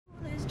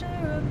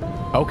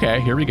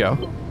Okay, here we go.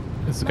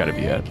 This has got to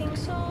be it.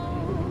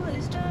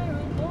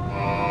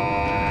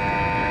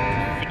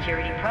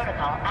 Security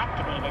protocol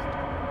activated.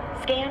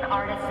 Scan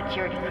artist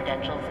security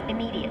credentials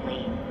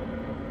immediately.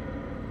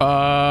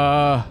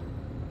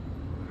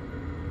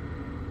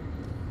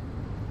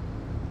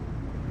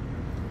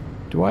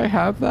 Do I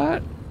have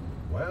that?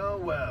 Well,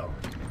 well.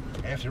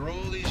 After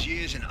all these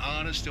years, an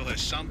artist still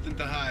has something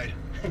to hide.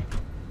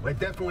 We're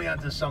definitely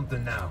onto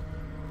something now.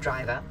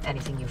 Driver,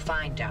 anything you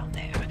find down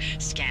there,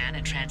 scan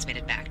and transmit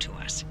it back to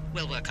us.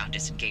 We'll work on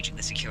disengaging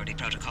the security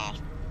protocol.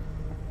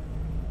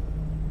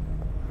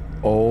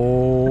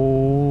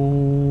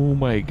 Oh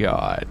my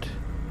god.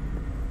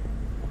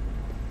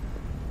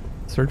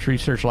 Search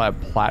research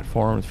lab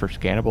platforms for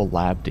scannable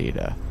lab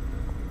data.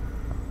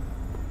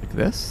 Like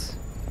this?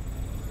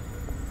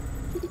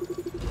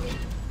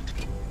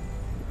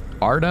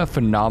 Arda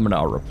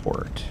Phenomena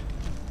Report.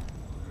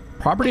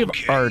 Property of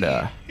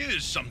Arda.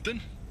 Here's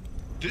something.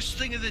 This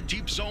thing in the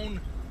deep zone,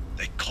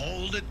 they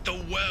called it the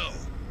well.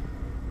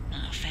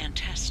 Oh,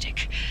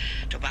 fantastic.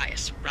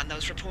 Tobias, run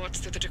those reports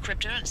through the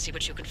decryptor and see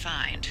what you can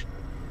find.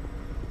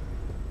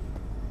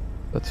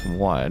 That's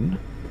one.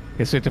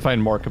 Guess we have to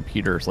find more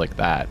computers like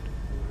that.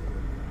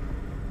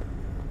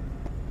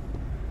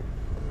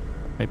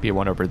 Might be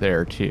one over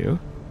there too.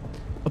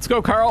 Let's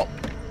go, Karl.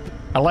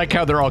 I like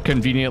how they're all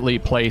conveniently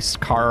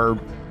placed car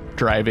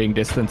driving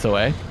distance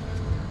away.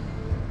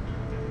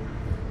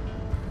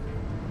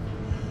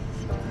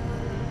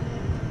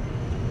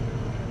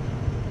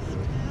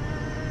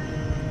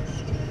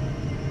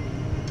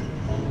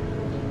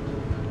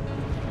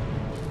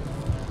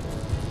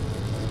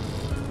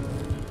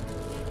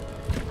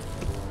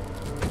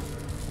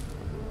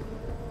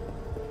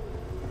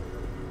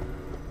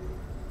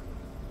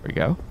 There we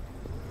go.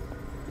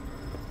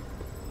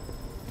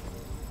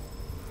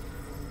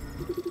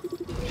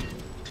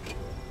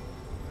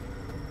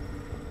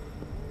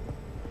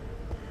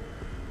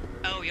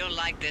 Oh, you'll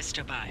like this,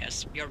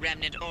 Tobias. Your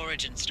remnant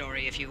origin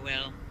story, if you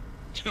will.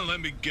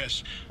 Let me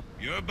guess.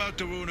 You're about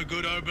to ruin a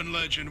good urban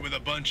legend with a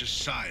bunch of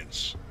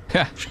science.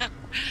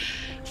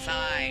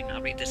 Fine,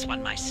 I'll read this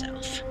one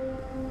myself.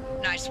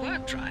 Nice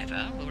work,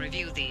 driver. We'll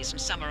review these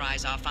and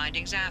summarize our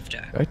findings after.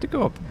 Do I have to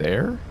go up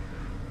there?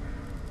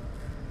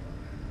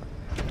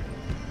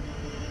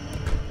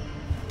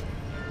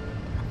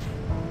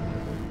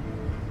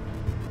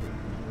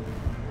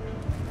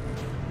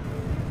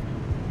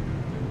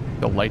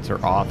 The lights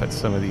are off at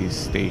some of these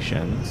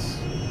stations.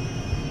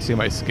 See, I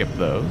might skip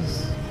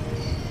those.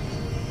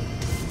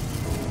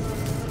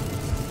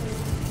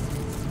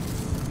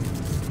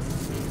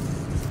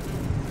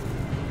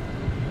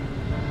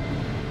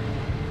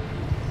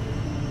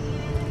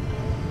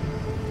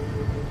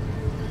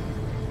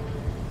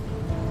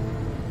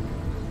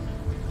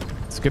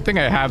 It's a good thing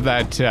I have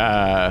that,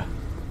 I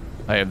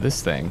have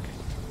this thing.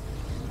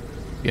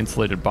 The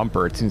insulated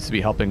bumper. It seems to be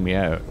helping me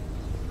out.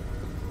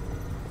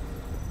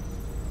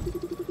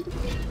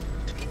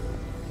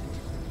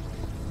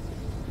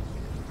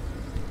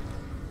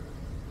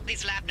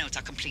 These lab notes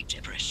are complete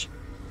gibberish.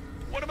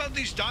 What about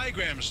these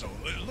diagrams,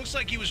 though? It looks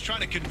like he was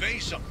trying to convey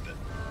something.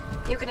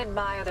 You can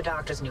admire the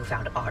doctor's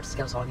newfound art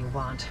skills all you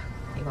want.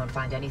 You won't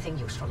find anything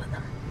useful in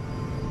them.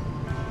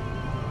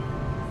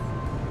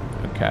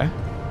 Okay.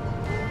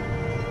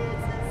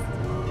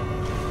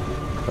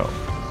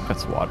 Oh,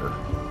 that's water.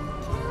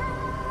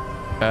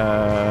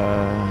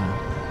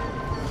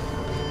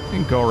 You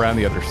can go around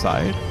the other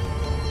side.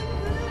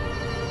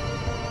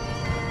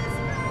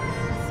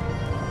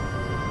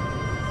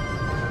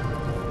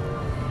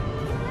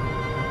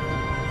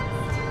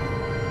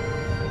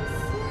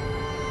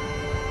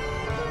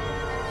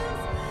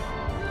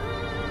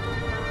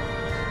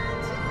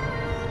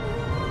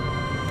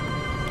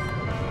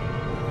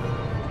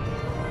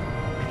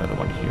 Another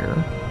one here.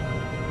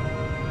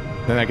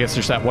 Then I guess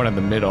there's that one in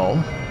the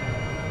middle.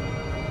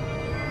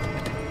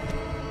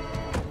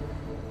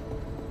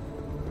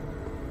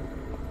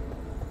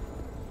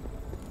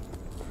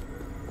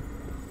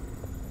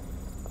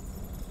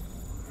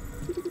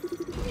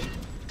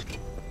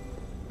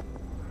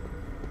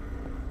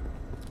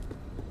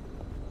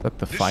 Is that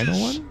the final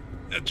one?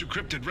 A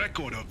decrypted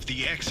record of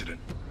the accident.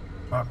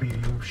 Poppy, are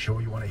you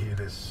sure you want to hear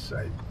this?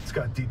 It's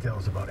got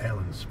details about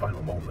Alan's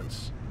final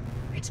moments.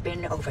 It's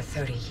been over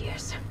 30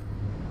 years.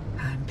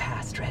 I'm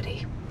past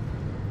ready.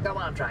 Go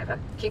on, driver.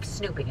 Keep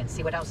snooping and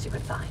see what else you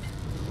can find.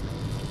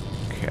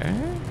 Okay.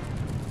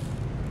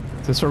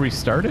 Is this where we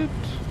started?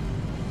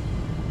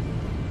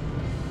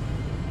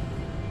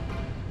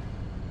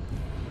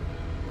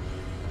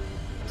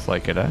 Looks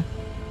like it, eh?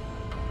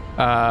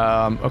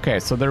 Okay,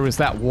 so there was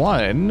that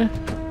one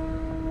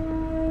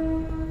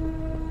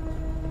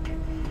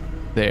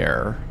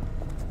there.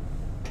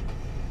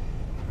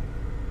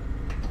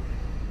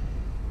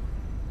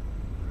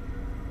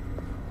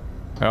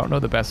 I don't know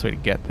the best way to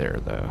get there,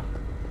 though.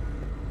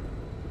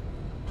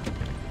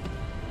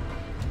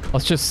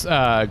 Let's just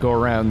go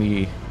around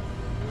the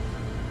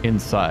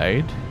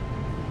inside.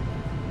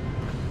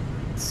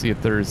 Let's see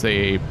if there's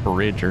a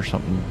bridge or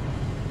something.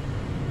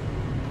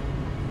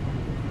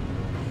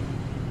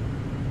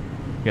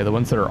 Yeah, the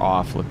ones that are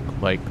off look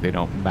like they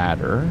don't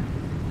matter.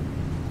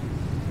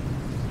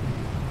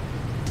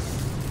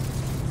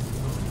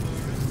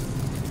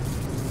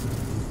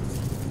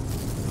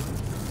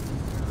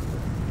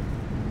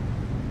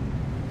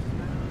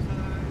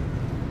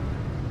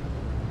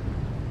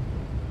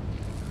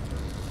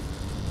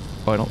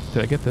 Oh,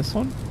 did I get this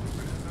one?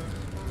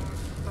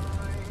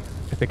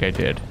 I think I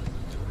did.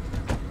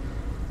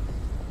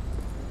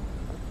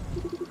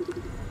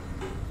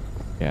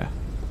 Yeah.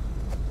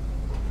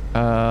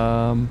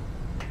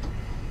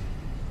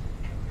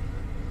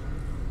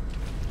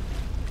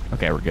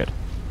 Okay, we're good.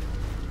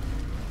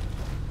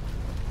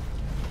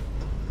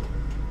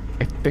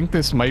 I think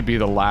this might be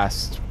the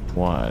last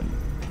one.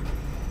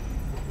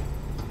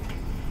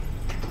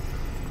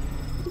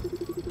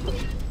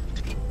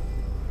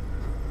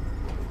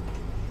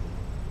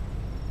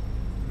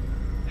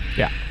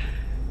 Yeah.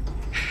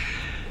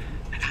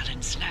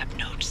 Alan's lab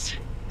notes.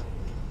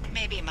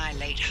 Maybe my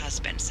late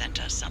husband sent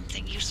us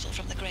something useful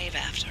from the grave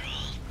after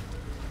all.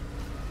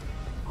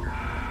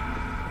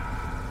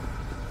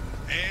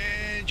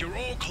 And you're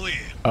all clear.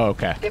 Oh,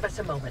 okay. Give us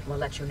a moment. We'll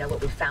let you know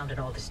what we found in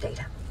all this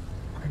data.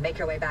 And make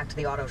your way back to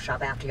the auto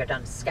shop after you're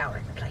done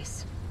scouring the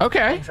place.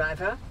 Okay. And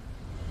driver,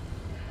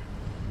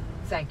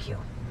 thank you.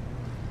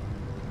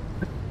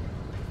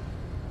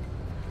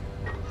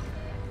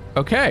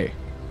 Okay.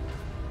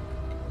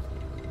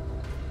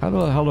 How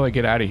the hell do I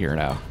get out of here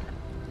now?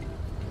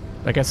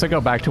 I guess I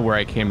go back to where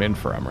I came in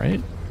from,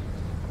 right?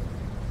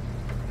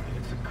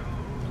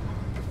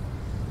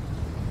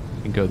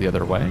 And go the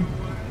other way.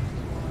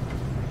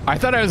 I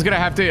thought I was gonna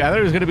have to. I thought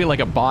it was gonna be like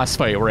a boss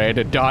fight where I had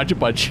to dodge a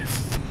bunch of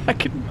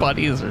fucking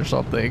buddies or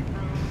something.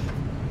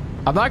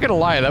 I'm not gonna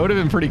lie, that would have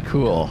been pretty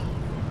cool.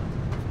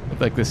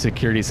 With like the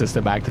security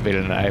system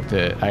activated, and I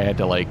had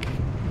to like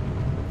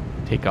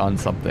take on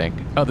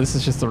something. Oh, this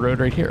is just the road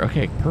right here.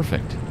 Okay,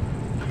 perfect.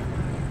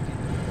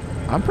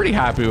 I'm pretty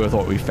happy with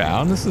what we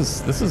found. This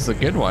is a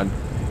good one.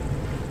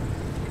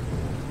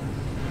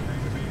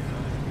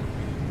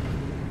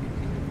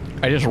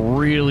 I just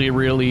really,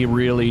 really,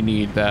 really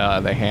need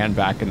the hand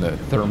back and the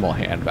thermal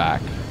hand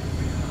back.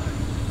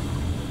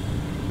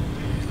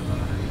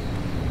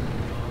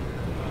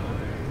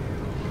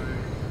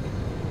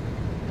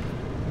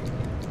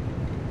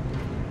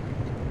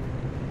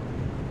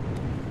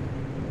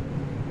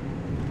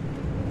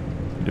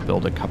 Need to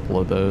build a couple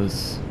of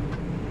those.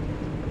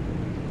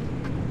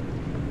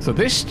 So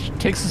this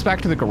takes us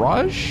back to the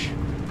garage?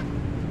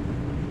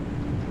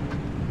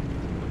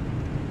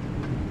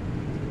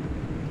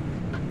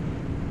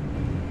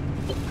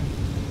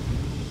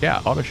 Yeah,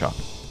 auto shop.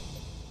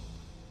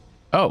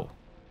 Oh.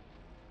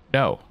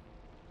 No.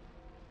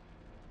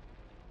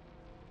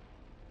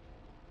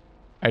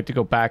 I have to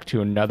go back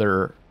to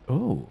another...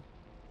 Oh.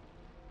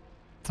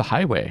 It's a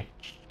highway.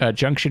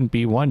 Junction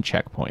B1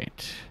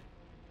 checkpoint.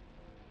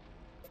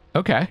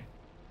 Okay.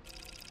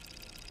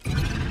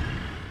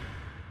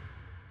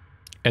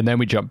 And then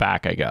we jump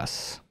back, I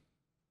guess.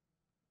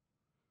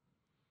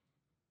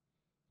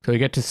 So we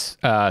get to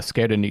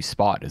scout a new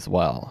spot as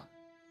well.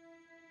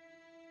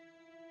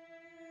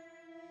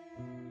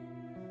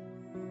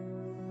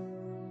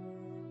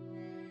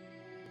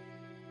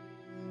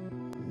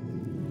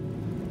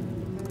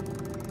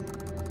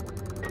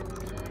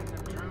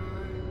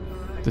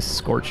 The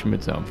Scorch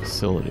Mid-Zone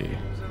facility.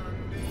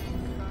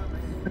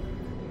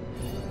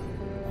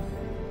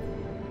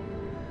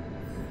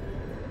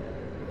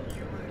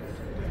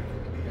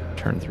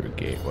 Turn through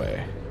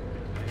gateway.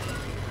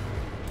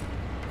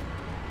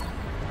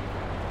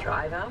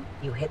 Driver,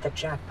 you hit the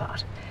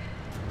jackpot.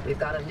 We've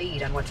got a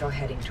lead on what you're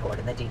heading toward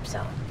in the deep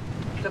zone.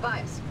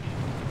 Tobias,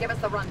 give us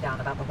the rundown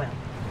about the well.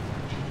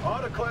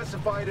 ARDA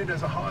classified it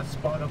as a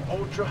hotspot of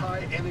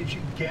ultra-high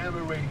energy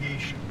gamma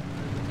radiation.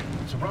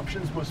 Its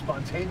eruptions were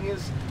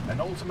spontaneous, and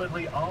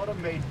ultimately ARDA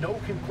made no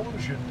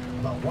conclusion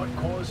about what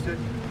caused it,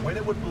 when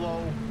it would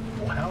blow,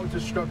 or how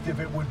destructive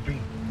it would be.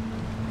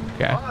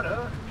 Okay.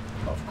 ARDA,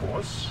 of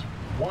course,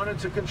 wanted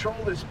to control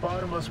this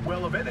bottomless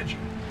well of energy.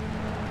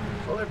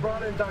 So they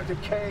brought in Dr.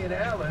 K and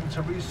Alan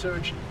to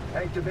research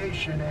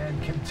activation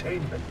and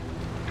containment.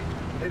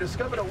 They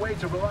discovered a way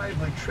to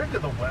reliably trigger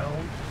the well,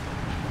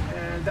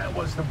 and that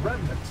was the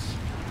remnants.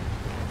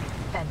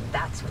 And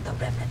that's what the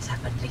remnants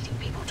have been leading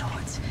people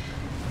towards.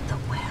 The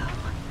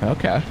well.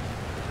 Okay.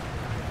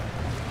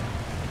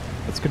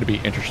 That's going to be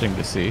interesting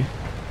to see.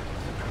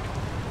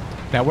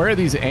 Now, where are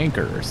these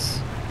anchors?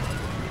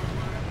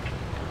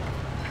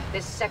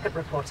 This second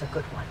report's a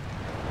good one.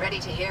 Ready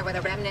to hear where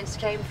the remnants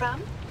came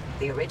from?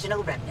 The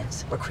original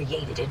remnants were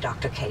created in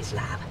Dr. K's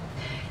lab.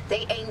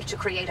 They aimed to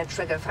create a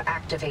trigger for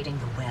activating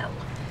the well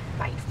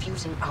by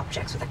infusing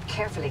objects with a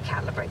carefully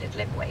calibrated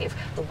limb wave.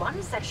 The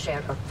ones that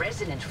shared a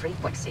resonant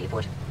frequency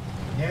would...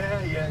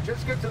 Yeah,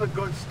 just get to the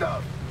good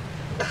stuff.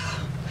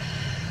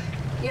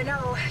 You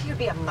know, you'd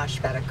be a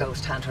much better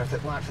ghost hunter if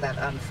it weren't for that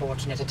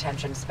unfortunate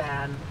attention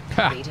span.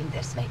 Ha. Reading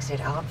this makes it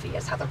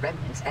obvious how the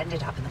remnants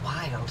ended up in the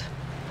wild.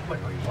 Wait,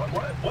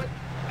 what?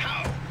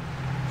 How?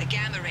 The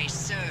gamma ray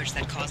surge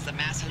that caused the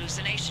mass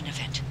hallucination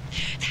event.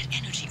 That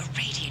energy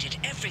irradiated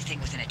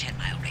everything within a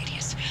 10-mile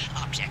radius.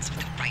 objects with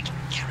the right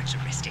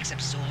characteristics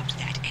absorbed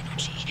that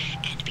energy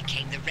and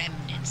became the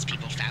remnants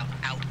people found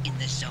out in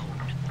the zone.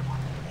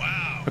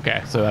 Wow.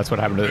 Okay, so that's what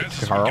happened to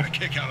Francis Karl. will get a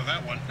kick out of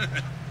that one.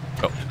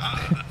 Oh.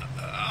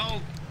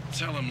 I'll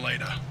tell him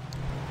later.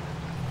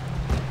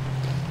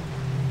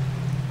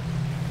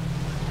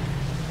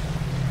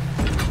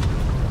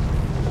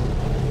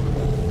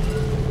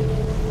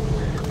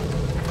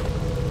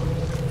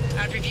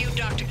 I've reviewed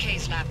Dr.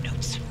 K's lab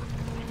notes.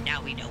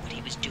 Now we know what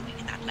he was doing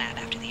in that lab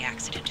after the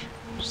accident.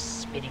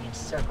 Spinning in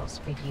circles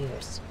for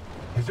years.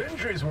 His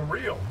injuries were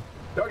real.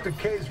 Dr.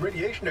 K's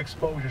radiation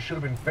exposure should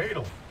have been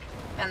fatal.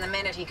 And the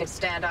minute he could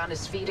stand on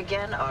his feet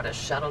again, Otis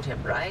shuttled him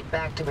right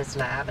back to his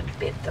lab and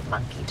bid the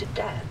monkey to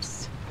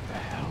dance.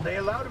 They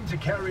allowed him to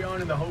carry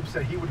on in the hopes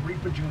that he would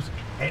reproduce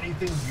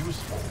anything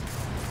useful.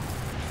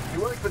 He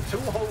worked for 2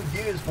 whole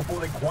years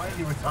before they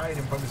quietly retired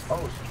him from his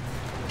post.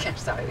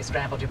 Sorry we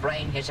scrambled your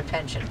brain. Here's your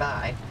pension.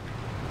 Bye.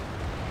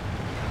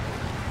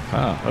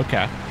 Oh,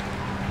 okay.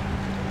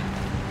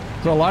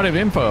 There's a lot of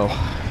info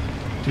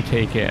to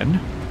take in.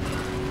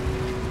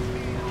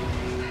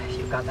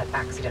 You got that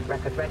accident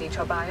record ready,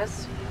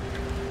 Tobias?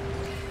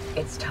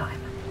 It's time.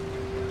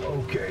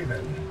 Okay,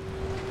 then.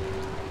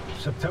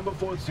 September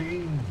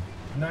 14,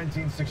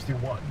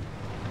 1961.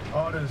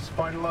 Otis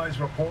finalized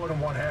report on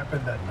what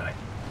happened that night.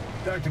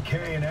 Dr.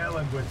 K and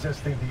Alan were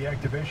testing the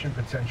activation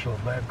potential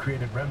of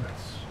lab-created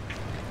remnants.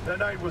 That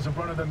night was a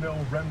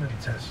run-of-the-mill remnant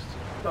test.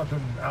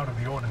 Nothing out of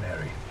the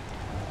ordinary.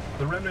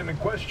 The remnant in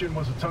question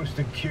was a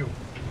tungsten cube.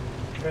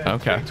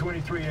 At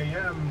 3:23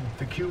 a.m.,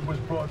 the cube was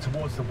brought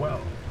towards the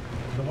well.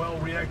 The well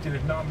reacted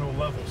at nominal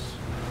levels.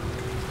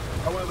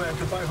 However, at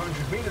the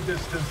 500-meter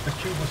distance, the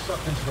cube was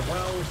sucked into the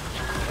well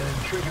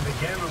and triggered the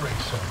gamma ray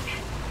surge.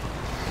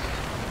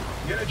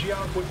 The energy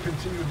output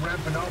continued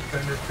ramping up,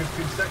 and at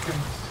 15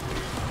 seconds,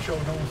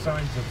 showed no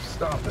signs of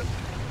stopping.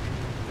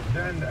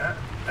 Then,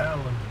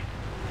 Alan...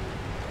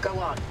 Go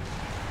on.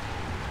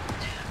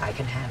 I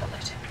can handle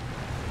it.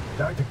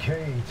 Dr.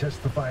 K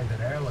testified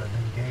that Alan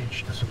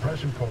engaged the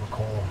suppression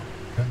protocol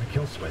and the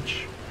kill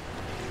switch,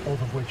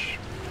 both of which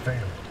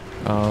failed.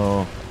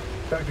 Oh.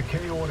 Dr.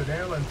 K ordered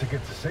Alan to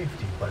get to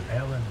safety, but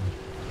Alan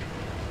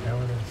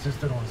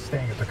insisted on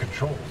staying at the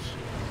controls.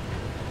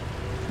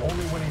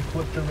 Only when he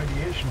flipped the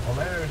radiation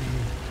polarity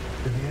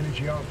did the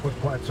energy output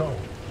plateau,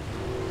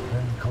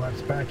 then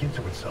collapse back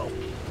into itself.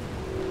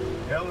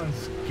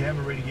 Alan's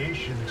gamma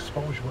radiation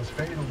exposure was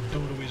fatal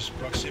Due to his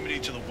proximity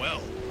to the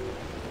well.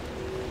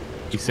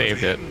 He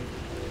saved it.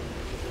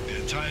 The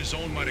entire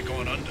zone might have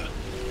gone under.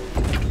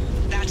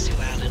 That's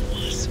who Alan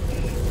was.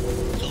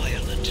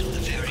 Loyal until the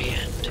very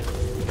end.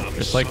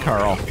 Just like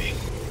Karl.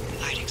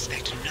 I'd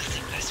expect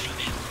nothing less from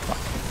him.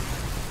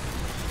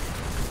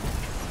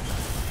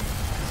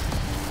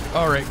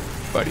 All right,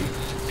 buddy.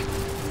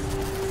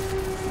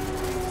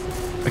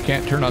 I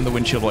can't turn on the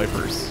windshield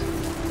wipers.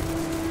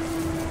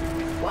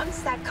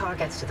 Once that car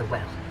gets to the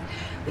well,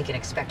 we can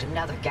expect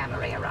another gamma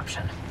ray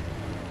eruption.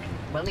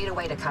 We'll need a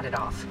way to cut it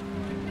off.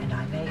 And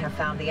I may have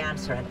found the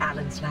answer in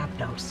Alan's lab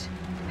notes.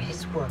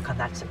 His work on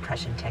that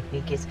suppression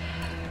technique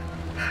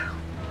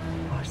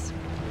was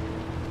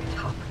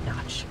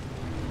top-notch.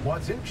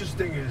 What's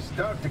interesting is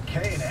Dr.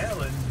 K and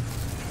Alan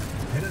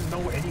didn't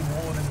know any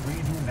more than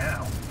we do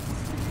now.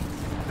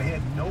 They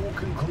had no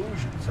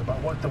conclusions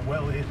about what the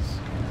well is.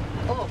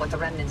 Or what the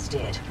remnants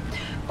did.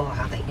 Or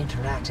how they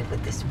interacted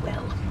with this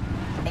well.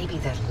 Maybe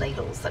they're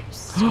ladles that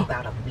scoop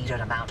out a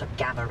metered amount of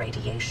gamma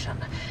radiation.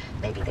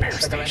 Maybe they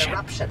trigger an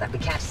eruption that we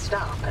can't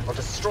stop and will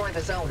destroy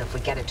the zone if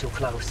we get it too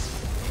close.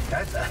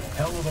 That's a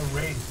hell of a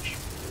range.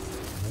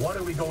 What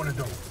are we going to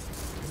do?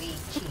 We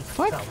keep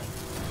going.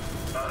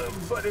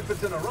 But if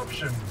it's an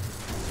eruption...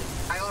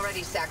 I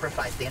already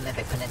sacrificed the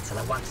Olympic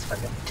Peninsula once for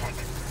Lim Tech.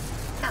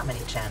 How many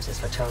chances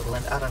for total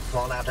and utter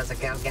fallout does a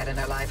girl get in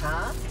her life,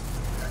 huh?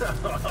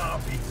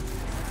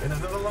 In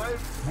another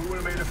life, we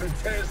would have made a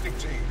fantastic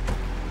team.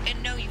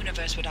 In no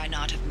universe would I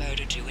not have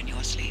murdered you in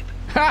your sleep.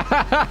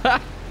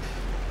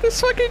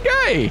 This fucking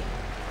guy!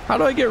 How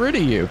do I get rid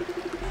of you?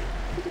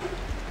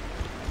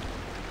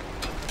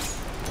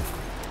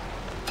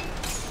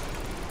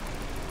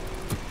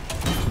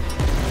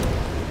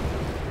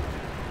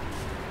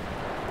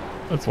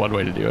 That's one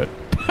way to do it.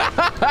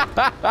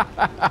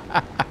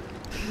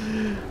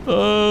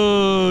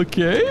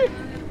 Okay.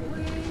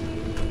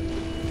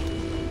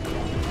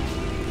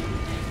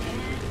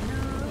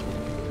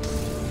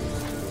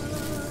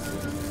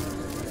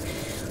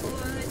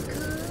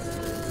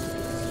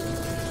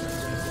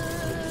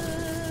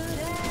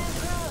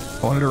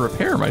 I wanted to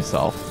repair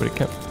myself, but it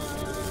kept...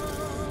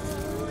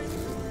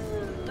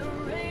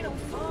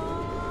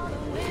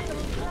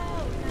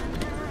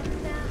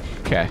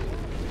 Okay.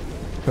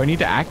 Do I need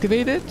to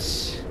activate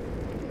it?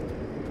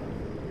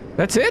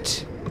 That's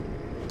it?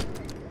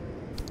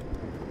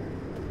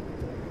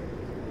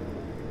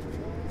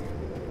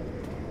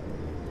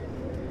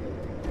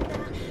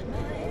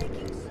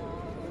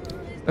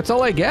 That's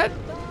all I get?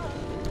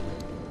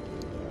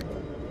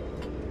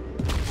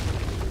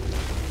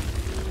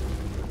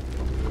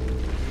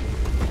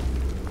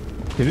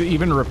 Did it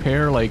even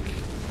repair, like...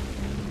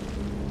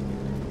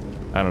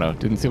 I don't know.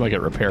 Didn't seem like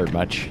it repaired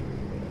much.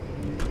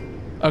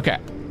 Okay.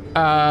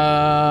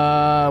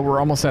 We're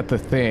almost at the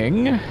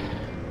thing.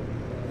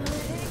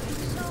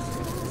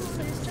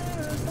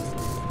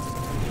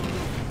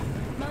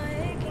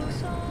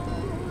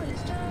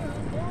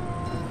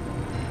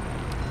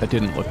 That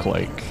didn't look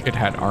like it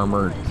had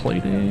armored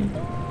plating.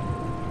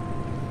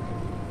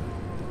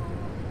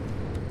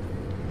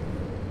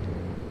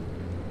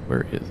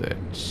 Where is it?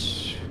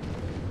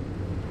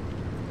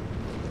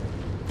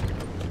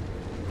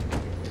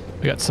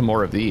 We got some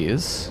more of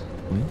these,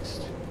 at least.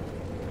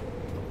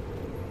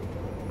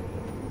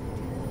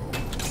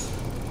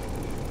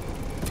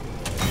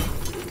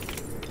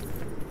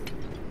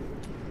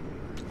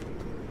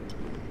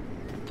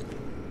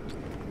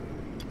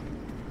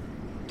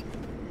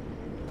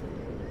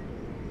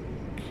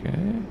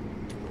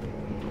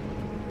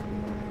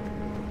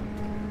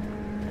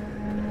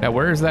 Now,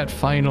 where's that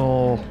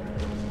final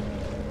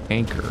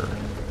anchor?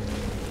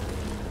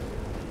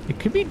 It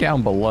could be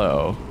down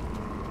below.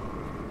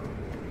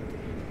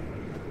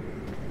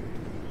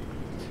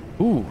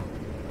 Ooh.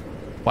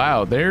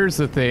 Wow, there's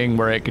the thing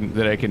where I can,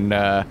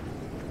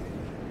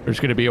 there's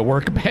gonna be a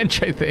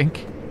workbench, I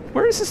think.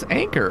 Where is this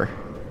anchor?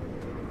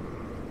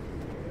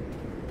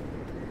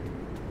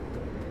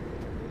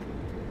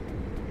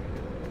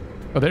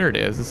 Oh, there it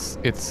is.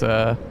 It's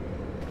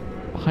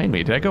behind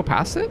me. Did I go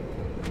past it?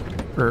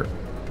 Or...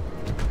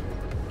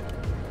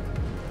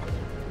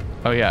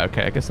 Oh yeah,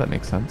 okay, I guess that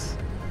makes sense.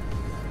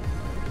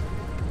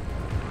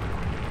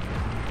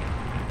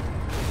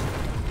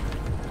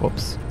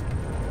 Whoops.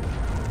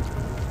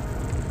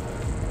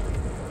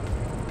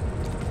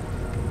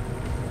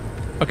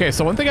 Okay,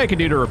 so one thing I can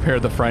do to repair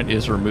the front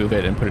is remove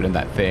it and put it in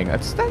that thing.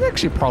 That's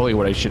actually probably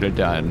what I should have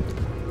done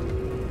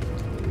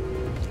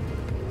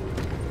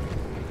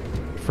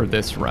for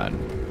this run.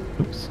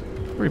 Oops.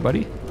 Sorry,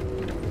 buddy.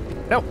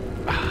 No.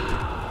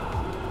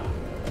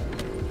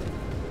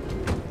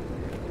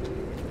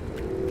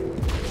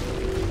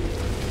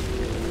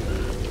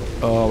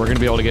 Oh, we're gonna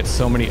be able to get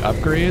so many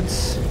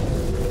upgrades.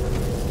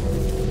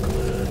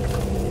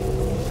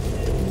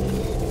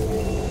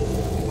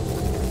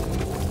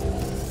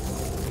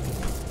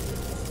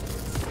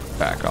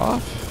 Back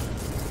off.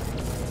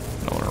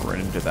 I don't want to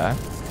run into that.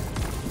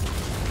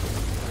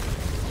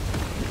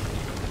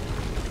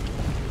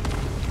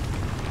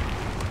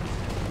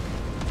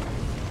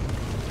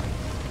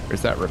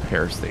 There's that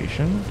repair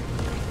station.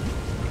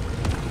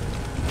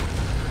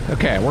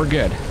 Okay, we're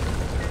good.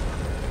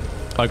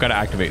 Oh, I gotta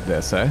activate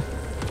this, eh?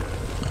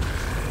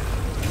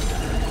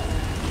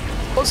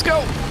 Let's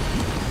go!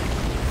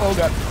 Oh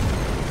god.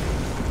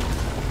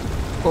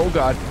 Oh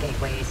god.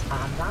 Gateways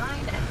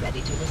online and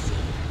ready to receive.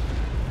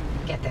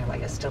 Get there while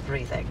you're still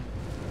breathing.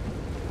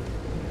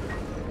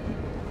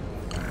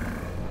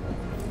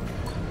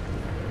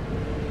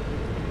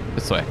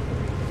 This way.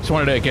 Just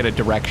wanted to get a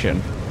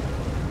direction.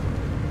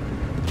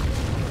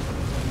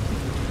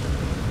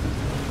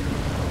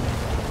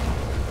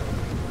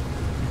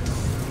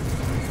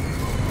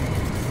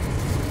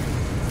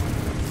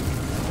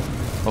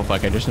 Oh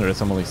fuck, I just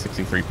noticed I'm only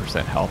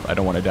 63% health. I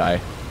don't want to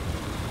die.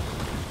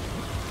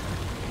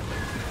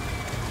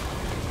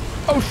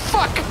 Oh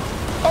fuck!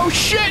 Oh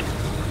shit!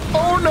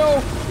 Oh no!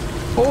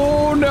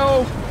 Oh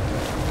no!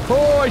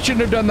 Oh, I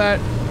shouldn't have done that.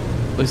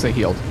 At least I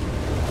healed.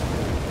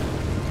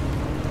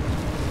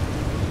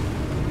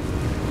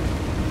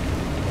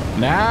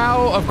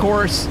 Now, of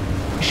course,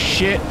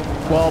 shit.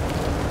 Well,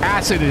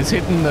 acid is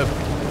hitting the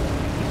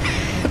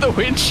the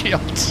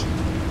windshield.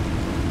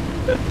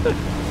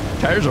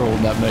 Tires are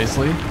holding up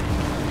nicely.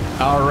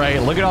 All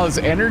right, look at all this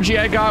energy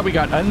I got. We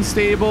got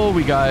unstable,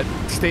 we got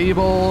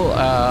stable.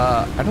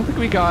 I don't think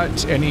we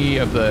got any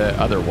of the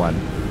other one.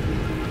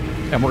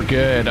 And we're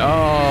good.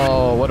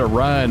 Oh, what a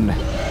run.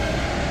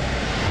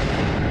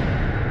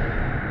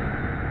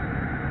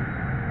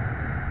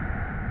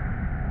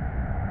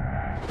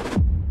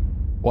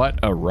 What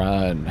a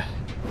run.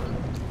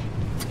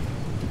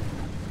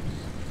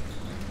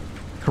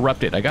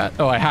 Corrupted.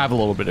 I have a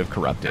little bit of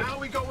corrupted. Now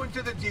we go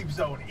into the deep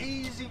zone.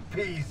 Easy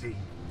peasy.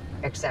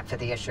 Except for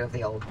the issue of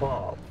the old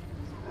wall.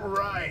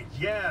 Right,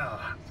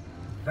 yeah.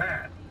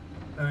 That.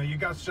 You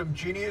got some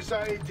genius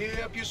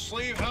idea up your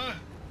sleeve, huh?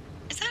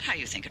 Is that how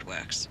you think it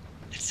works?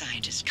 That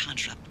scientists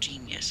conjure up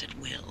genius at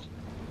will?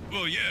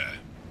 Well, yeah.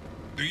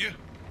 Do you?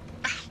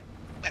 Oh,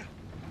 well,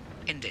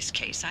 in this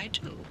case, I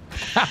do.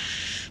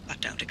 But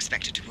don't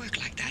expect it to work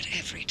like that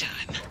every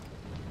time.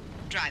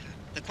 Driver,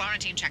 the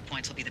quarantine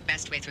checkpoints will be the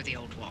best way through the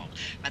old wall,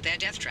 but they're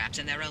death traps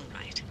in their own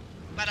right.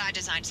 But I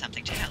designed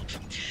something to help.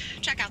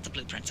 Check out the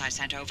blueprints I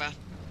sent over.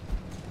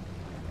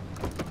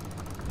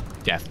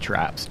 Death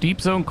traps.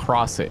 Deep zone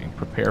crossing.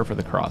 Prepare for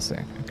the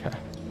crossing. Okay.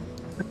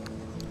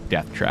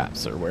 Death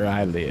traps are where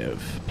I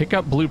live. Pick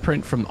up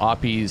blueprint from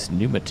Oppie's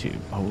pneumatube.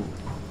 Oh.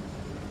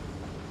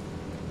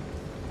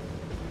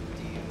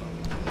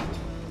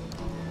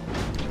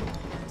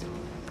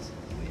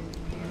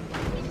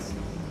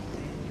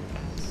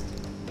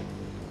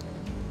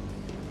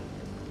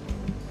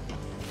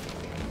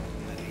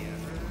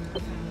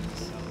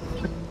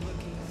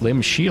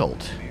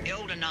 The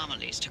old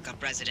anomalies took up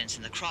residents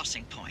in the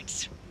crossing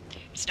points.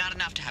 It's not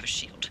enough to have a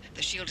shield.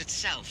 The shield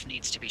itself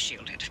needs to be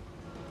shielded.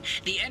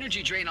 The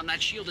energy drain on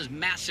that shield is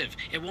massive.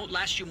 It won't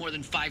last you more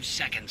than 5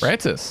 seconds.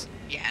 Francis.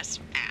 Yes,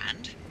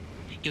 and?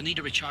 You'll need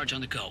to recharge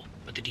on the go,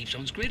 but the deep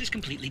zone's grid is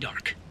completely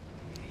dark.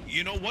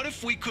 You know, what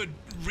if we could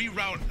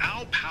reroute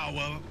our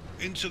power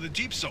into the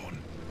deep zone?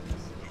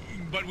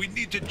 But we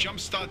need to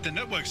jumpstart the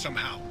network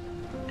somehow.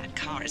 That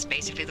car is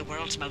basically the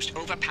world's most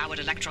overpowered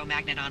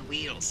electromagnet on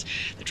wheels.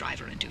 The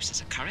driver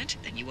induces a current,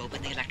 then you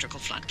open the electrical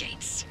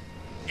floodgates.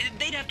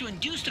 They'd have to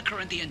induce the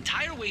current the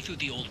entire way through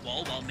the old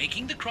wall while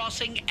making the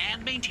crossing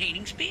and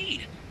maintaining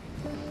speed.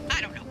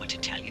 I don't know what to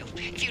tell you.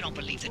 If you don't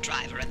believe the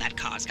driver and that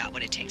car's got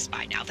what it takes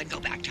by now, then go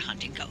back to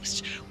hunting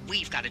ghosts.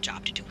 We've got a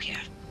job to do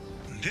here.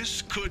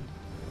 This could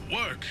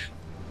work.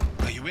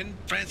 Are you in,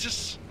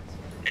 Francis?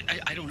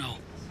 I don't know.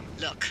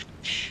 Look,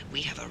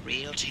 we have a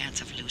real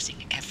chance of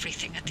losing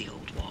everything at the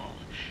old wall.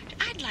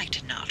 I'd like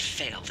to not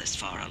fail this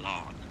far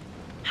along.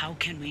 How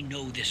can we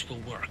know this will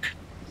work?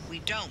 We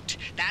don't.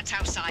 That's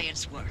how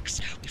science works.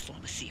 We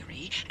form a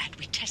theory, and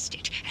we test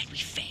it, and we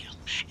fail,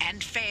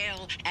 and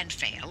fail, and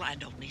fail,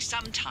 and only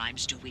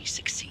sometimes do we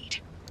succeed.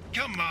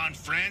 Come on,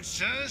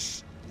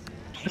 Francis.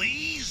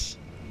 Please?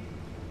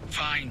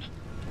 Fine.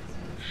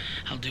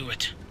 I'll do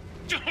it.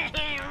 All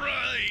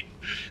right.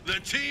 The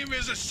team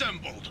is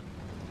assembled.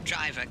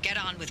 Driver, get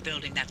on with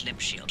building that limb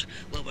shield.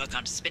 We'll work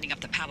on spinning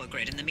up the power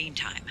grid in the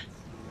meantime.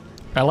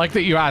 I like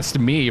that you asked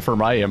me for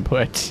my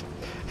input.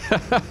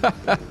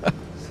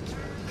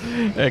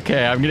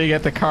 Okay, I'm gonna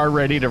get the car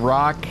ready to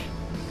rock.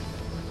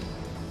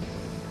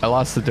 I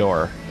lost the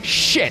door.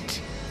 Shit!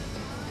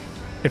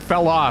 It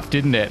fell off,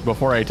 didn't it,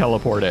 before I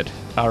teleported?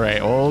 All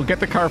right, we'll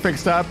get the car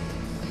fixed up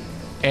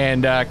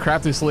and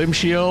craft this limb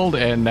shield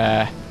and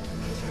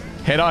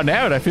head on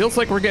out. It feels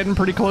like we're getting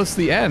pretty close to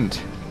the end.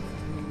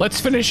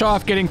 Let's finish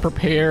off getting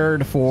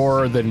prepared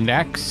for the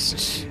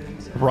next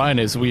run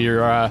as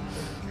we're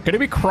gonna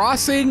be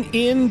crossing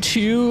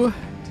into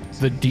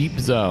the deep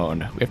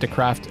zone. We have to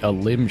craft a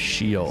limb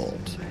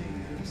shield.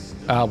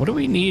 What do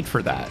we need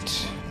for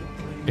that?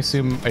 I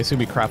assume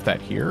we craft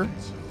that here.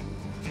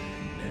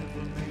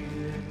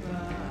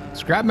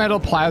 Scrap metal,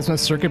 plasma,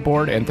 circuit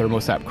board, and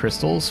thermostat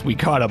crystals. We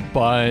got a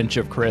bunch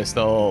of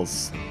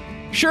crystals.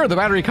 Sure, the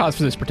battery cost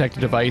for this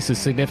protected device is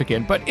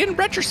significant, but in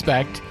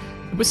retrospect,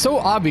 it was so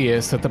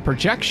obvious that the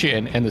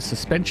projection and the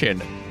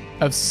suspension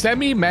of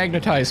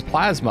semi-magnetized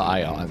plasma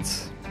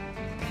ions.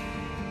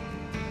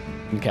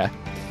 Okay.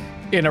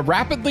 In a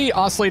rapidly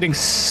oscillating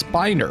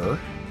spinor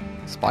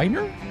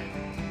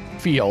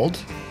field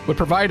would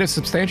provide a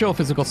substantial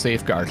physical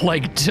safeguard.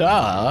 Like,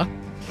 duh.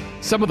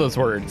 Some of those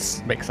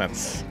words make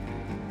sense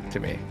to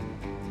me.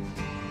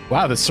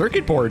 Wow, the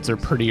circuit boards are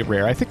pretty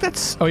rare. I think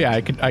that's, oh yeah,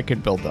 I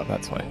could build them,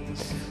 that's why.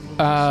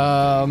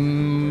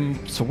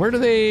 So where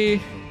does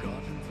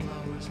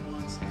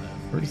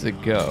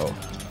it go?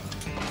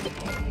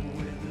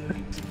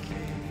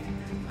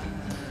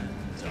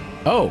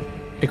 Oh,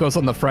 it goes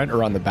on the front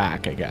or on the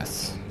back, I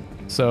guess.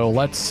 So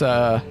let's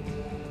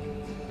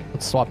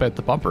swap out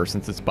the bumper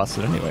since it's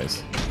busted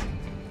anyways.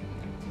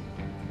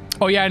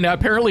 Oh yeah, and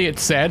apparently it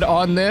said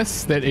on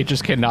this that it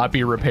just cannot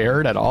be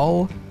repaired at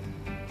all.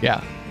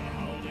 Yeah.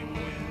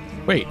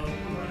 Wait.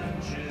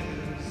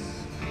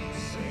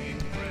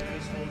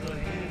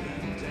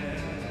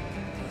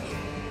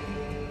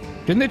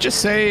 Didn't it just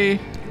say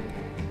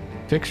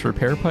fix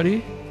repair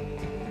putty?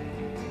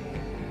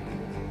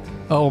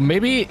 Oh,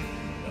 maybe.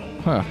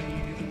 Huh.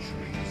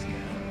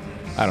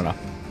 I don't know.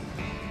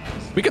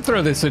 We could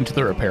throw this into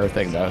the repair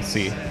thing though.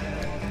 See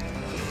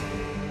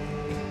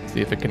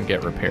if it can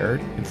get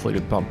repaired.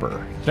 Insulated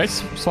bumper. Did I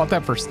swap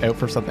that out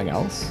for something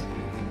else?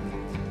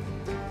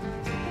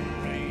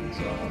 I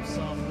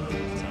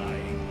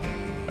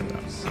don't know.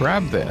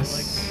 Grab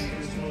this.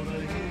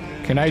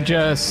 Can I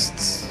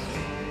just?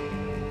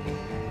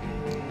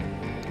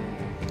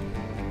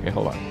 Okay,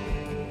 hold on.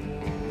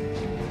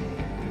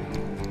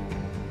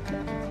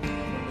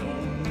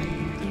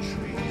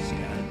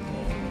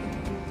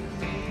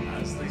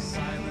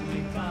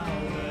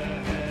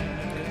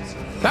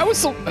 That was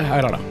so,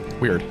 I don't know,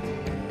 weird.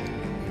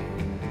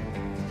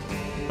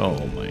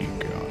 Oh my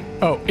god.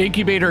 Oh,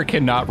 incubator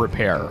cannot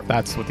repair.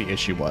 That's what the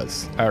issue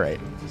was. All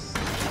right.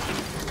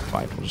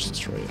 Fine, we'll just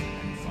destroy it.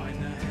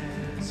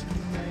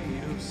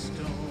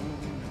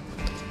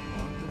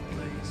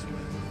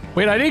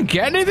 Wait, I didn't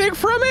get anything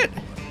from it?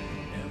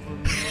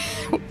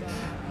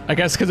 I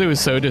guess because it was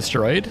so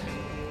destroyed.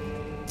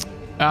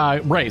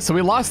 Right, so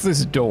we lost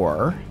this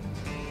door.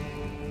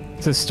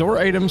 It says store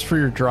items for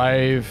your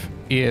drive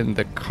in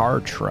the car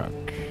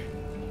trunk.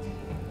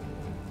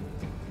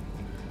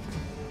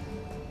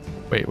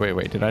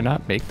 Wait. Did I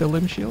not make the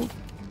limb shield?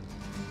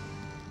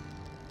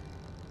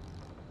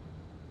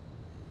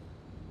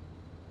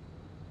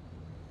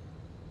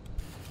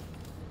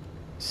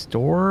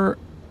 Store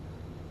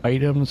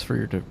items for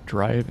your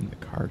drive in the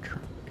car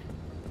trunk.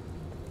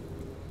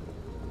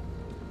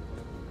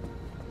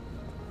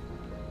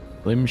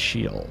 Limb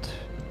shield.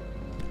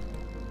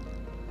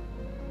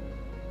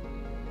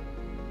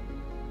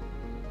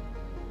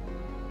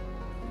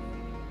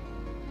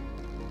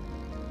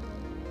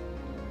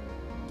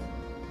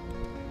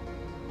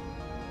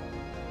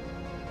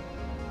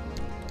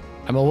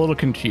 I'm a little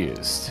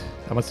confused.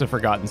 I must have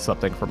forgotten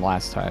something from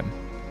last time.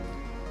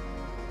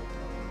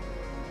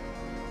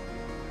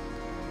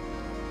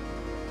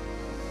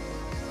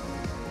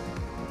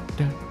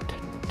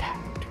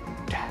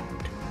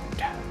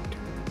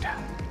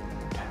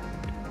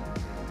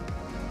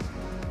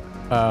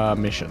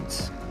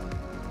 Missions.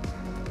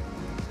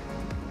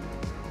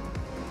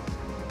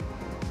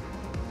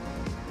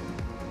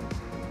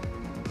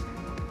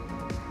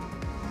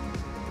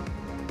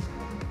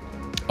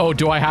 Oh,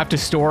 do I have to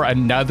store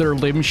another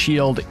limb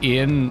shield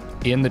in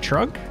the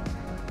trunk?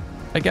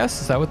 I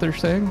guess, is that what they're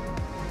saying?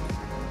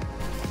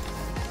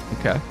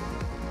 Okay.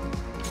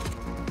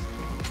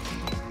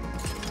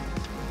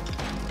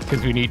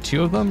 Because we need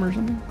 2 of them or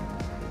something?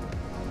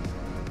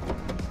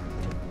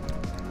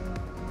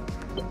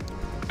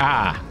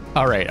 Ah,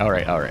 all right.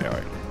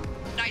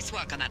 Nice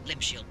work on that limb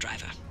shield,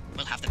 driver.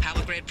 We'll have the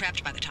power grid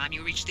prepped by the time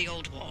you reach the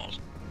old wall.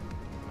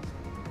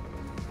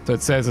 So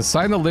it says,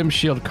 assign the limb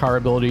shield car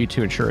ability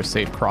to ensure a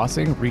safe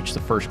crossing. Reach the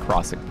first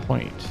crossing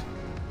point.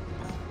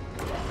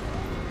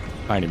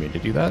 I didn't mean to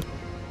do that.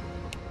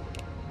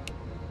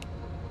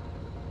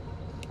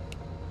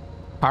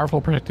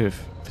 Powerful protective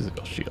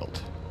physical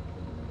shield.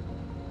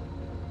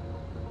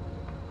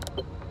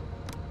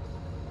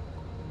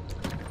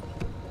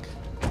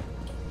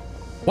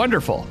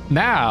 Wonderful.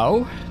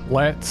 Now,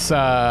 let's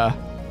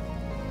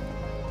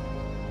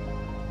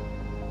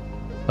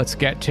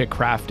get to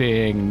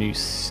crafting new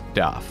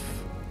stuff.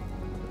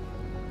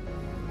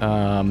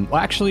 Well,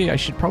 actually, I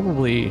should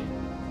probably...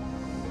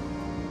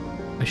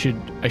 I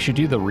should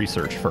do the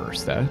research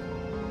first, eh?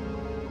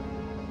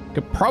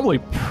 Could probably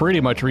pretty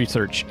much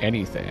research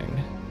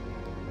anything.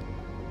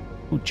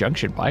 Ooh,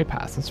 junction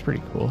bypass. That's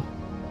pretty cool.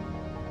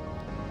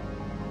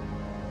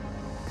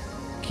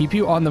 Keep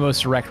you on the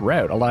most direct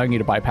route, allowing you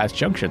to bypass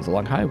junctions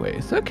along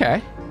highways.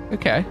 Okay.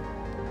 Okay.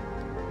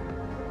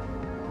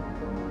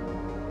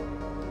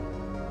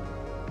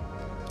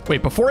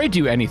 Wait, before I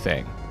do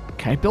anything,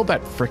 can I build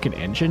that frickin'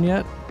 engine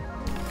yet?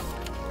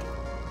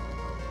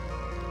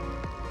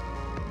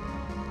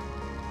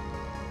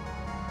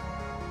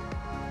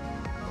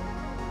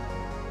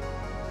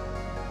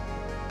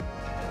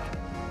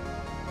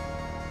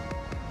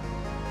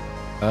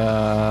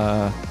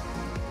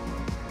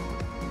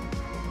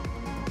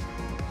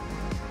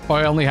 Oh,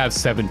 I only have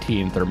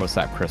 17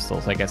 thermostat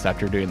crystals, I guess,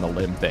 after doing the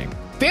limb thing.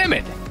 Damn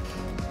it!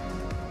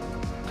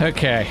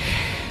 Okay.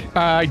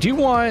 I do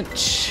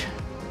want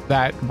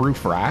that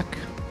roof rack.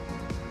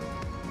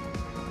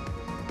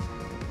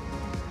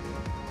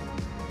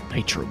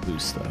 Nitro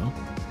boost, though.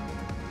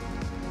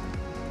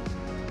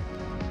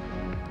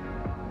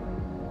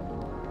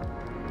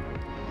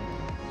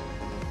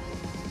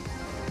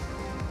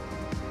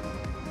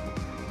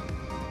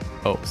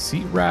 Oh,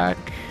 seat rack.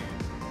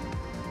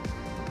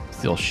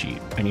 Steel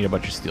sheet. I need a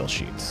bunch of steel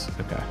sheets.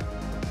 Okay.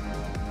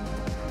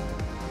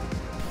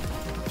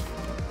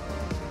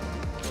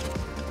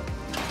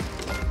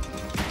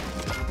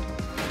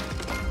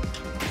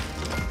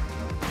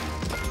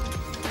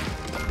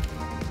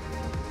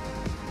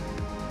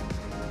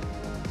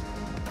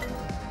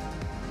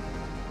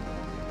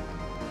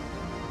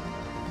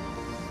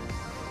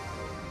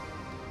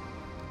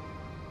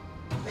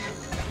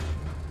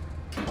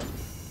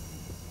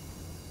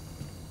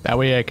 That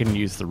way I can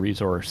use the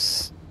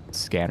resource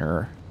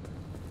scanner.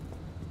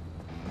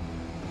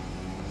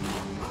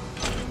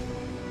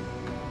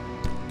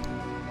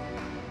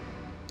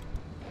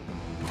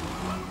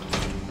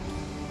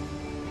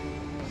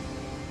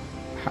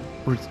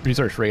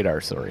 Resource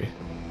radar, sorry. I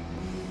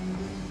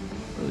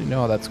don't really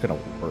know how that's gonna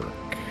work.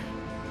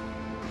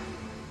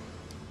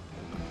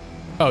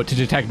 Oh, to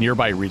detect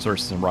nearby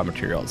resources and raw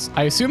materials.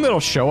 I assume that'll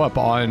show up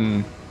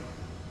on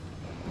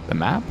the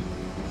map.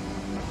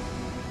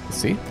 Let's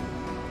see.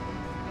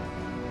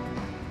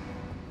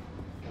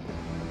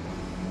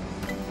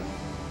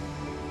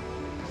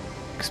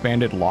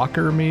 Expanded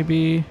locker,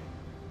 maybe?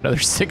 Another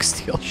 6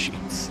 steel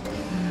sheets.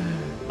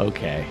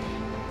 Okay.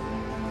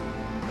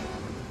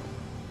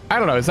 I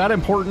don't know, is that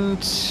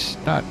important?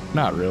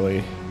 Not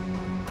really.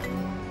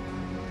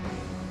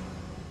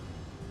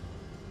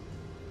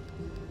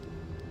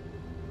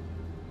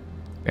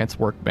 Advanced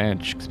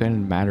workbench,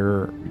 expanded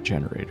matter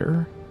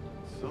regenerator.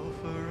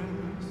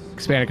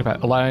 Expanded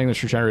capacity, allowing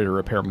this regenerator to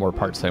repair more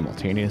parts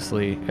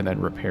simultaneously, and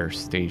then repair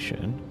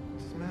station.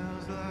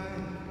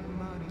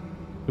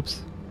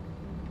 Oops.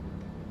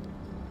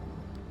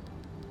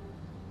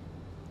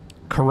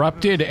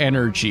 Corrupted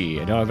energy.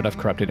 I don't have enough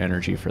corrupted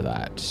energy for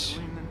that.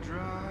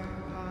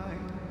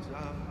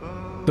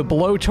 The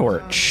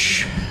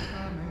blowtorch.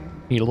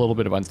 Need a little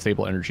bit of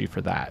unstable energy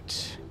for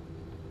that.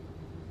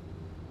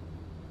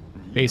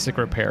 Basic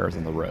repairs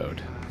on the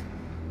road.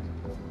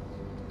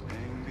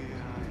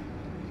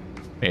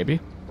 Maybe.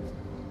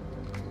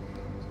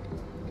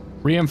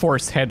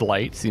 Reinforced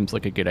headlight seems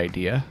like a good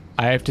idea.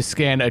 I have to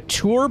scan a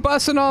tour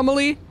bus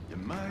anomaly?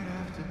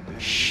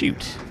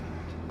 Shoot.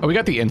 Oh, we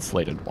got the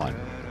insulated one.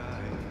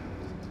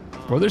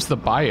 Well, there's the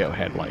bio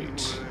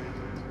headlight.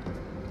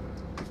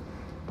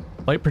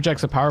 Light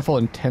projects a powerful,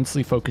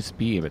 intensely focused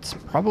beam. It's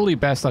probably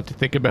best not to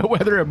think about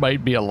whether it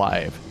might be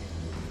alive.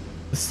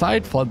 The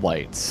side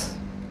floodlights.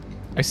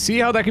 I see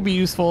how that could be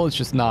useful. It's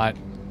just not,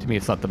 to me,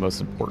 it's not the most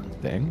important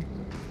thing.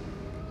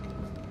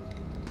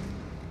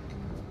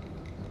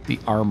 The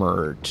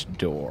armored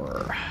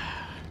door.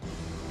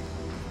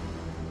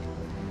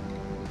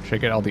 Should I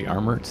get all the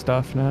armored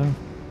stuff now?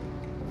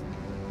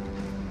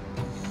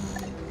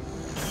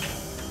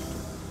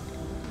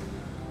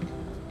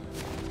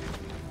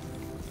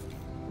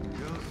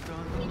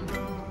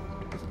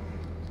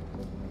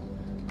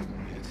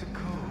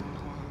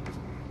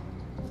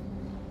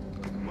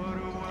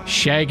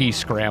 Shaggy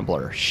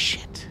Scrambler.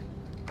 Shit.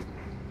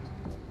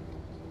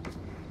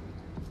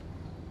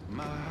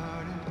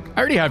 I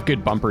already have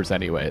good bumpers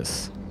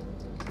anyways.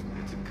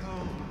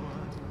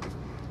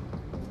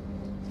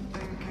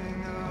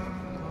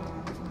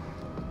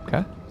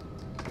 Okay.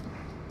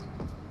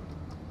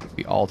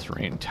 The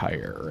all-terrain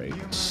tire,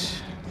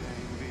 right?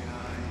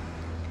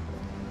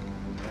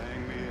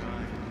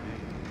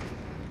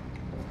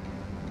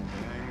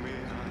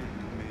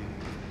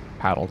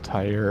 Paddle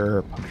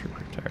tire,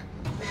 puncture-proof tire.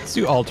 Let's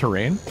do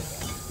all-terrain.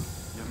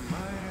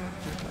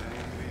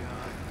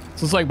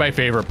 This is like my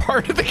favorite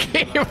part of the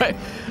game.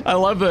 I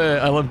love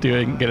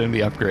getting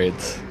the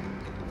upgrades.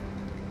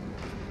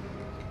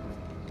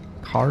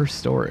 Car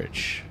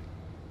storage.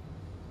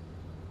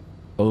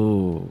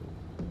 Oh.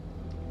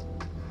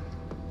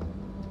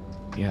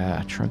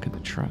 Yeah, trunk in the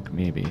trunk,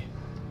 maybe.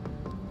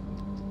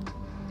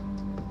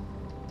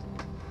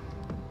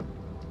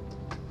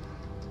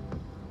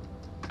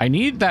 I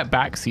need that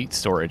back seat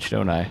storage,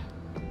 don't I?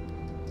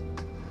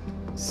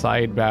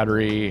 Side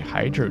battery,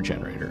 hydro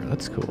generator.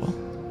 That's cool.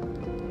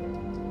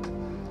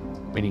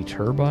 Mini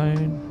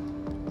turbine.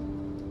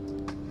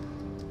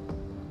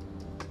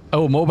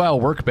 Oh, mobile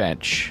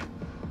workbench.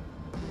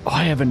 Oh,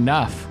 I have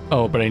enough.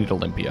 Oh, but I need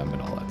Olympium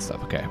and all that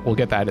stuff. Okay, we'll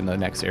get that in the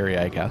next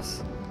area, I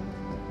guess.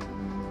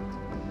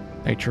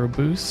 Nitro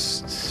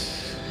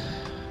boost.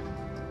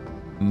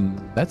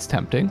 That's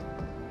tempting.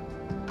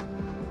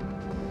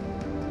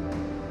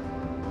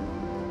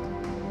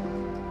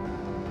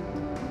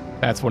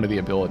 That's one of the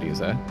abilities,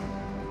 eh?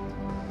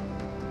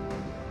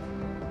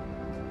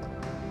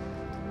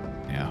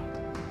 Yeah,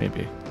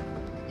 maybe.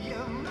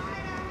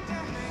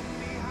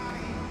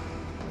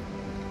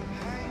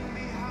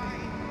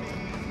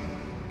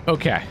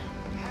 Okay.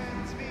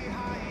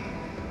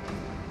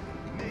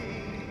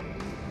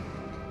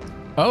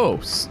 Oh,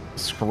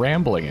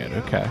 scrambling it.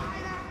 Okay.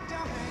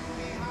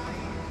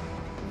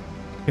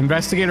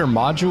 Investigator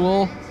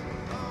module.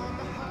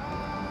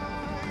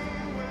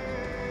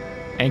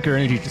 Anchor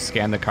energy to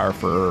scan the car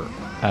for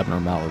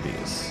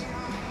abnormalities.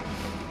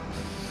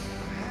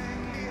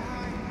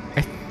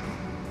 I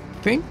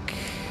think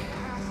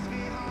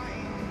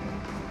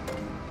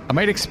I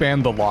might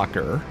expand the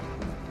locker.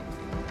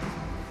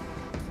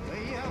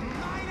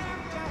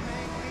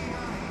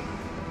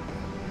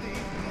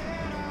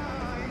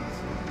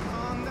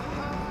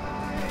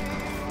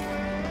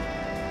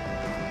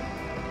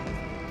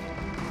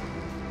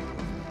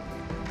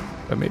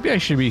 But maybe I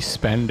should be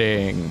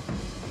spending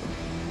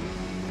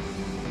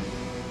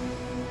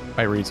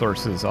my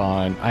resources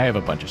on... I have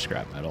a bunch of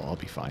scrap metal. I'll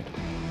be fine.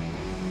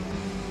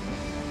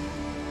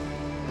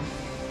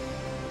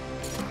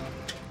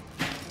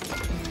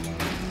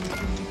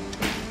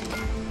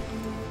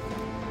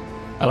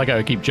 I like how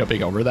I keep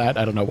jumping over that.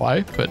 I don't know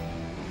why, but...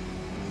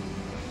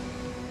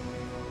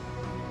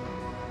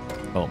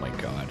 Oh my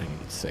god, I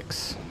need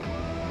 6.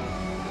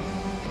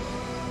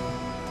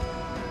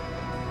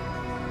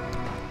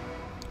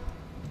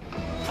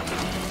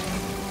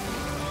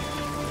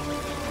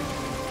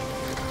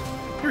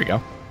 Here we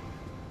go.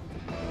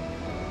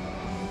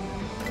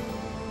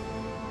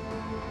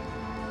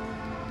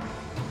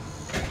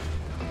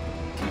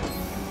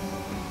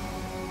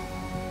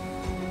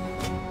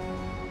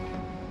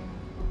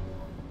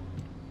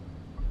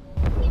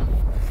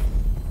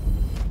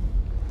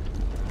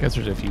 Guess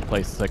there's a few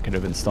places I could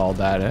have installed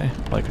that, eh?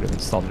 Probably could have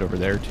installed it over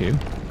there too.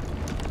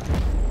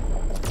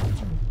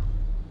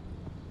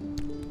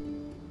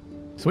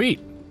 Sweet.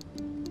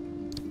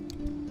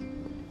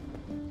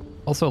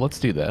 Also, let's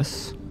do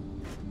this.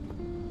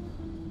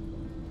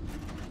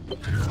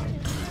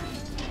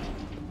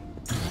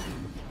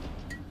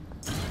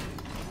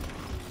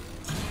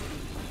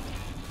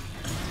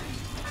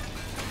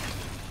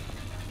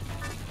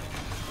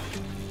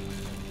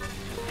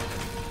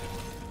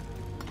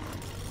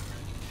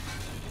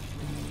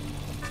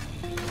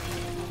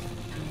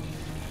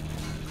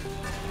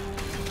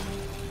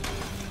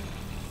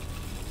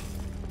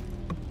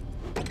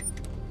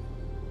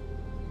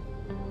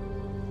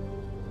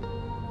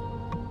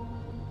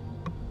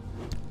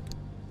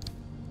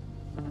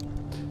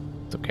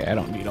 Okay, I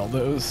don't need all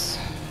those.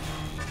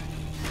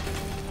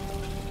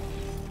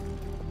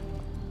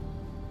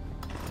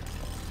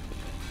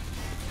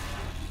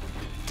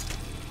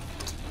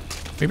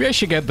 Maybe I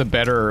should get the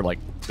better, like,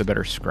 the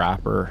better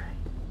scrapper.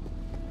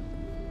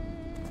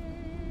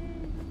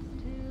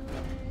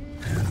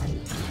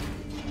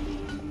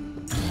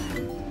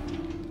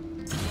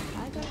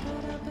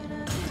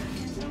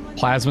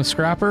 Plasma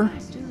scrapper?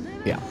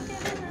 Yeah.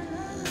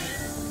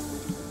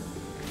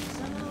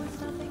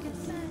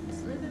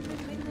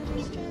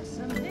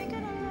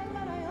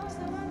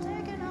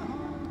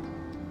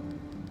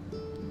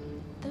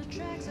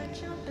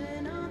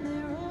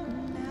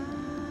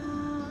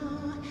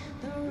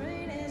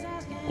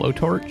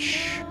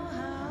 Blowtorch.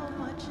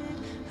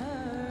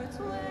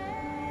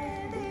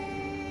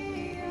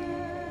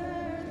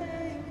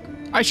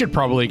 I should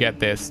probably get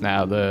this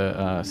now,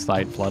 the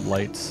side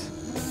floodlights.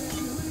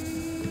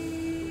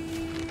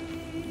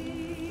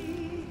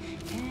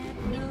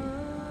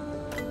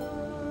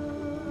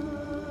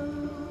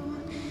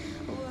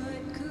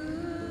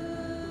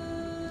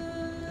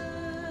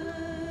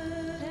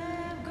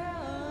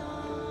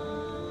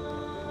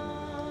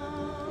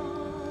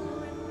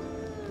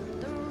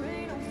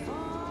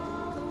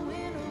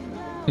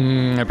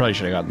 I probably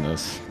should have gotten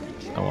this.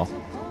 Oh well.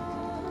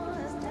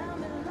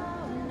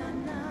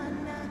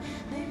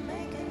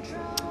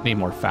 Need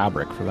more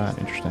fabric for that.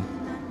 Interesting.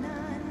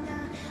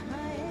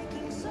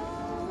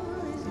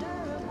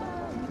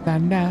 Na,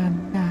 na,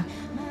 na.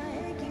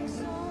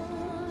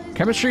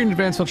 Chemistry and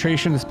advanced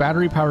filtration. This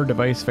battery-powered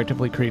device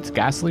effectively creates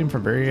gasoline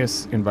from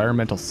various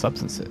environmental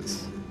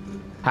substances.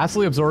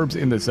 Happily absorbs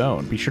in the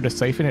zone. Be sure to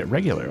siphon it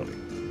regularly.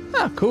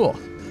 Ah, cool.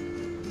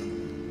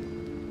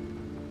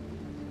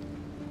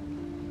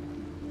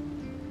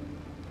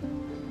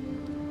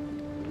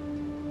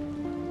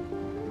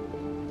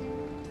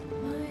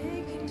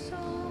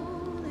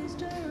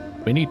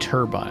 Mini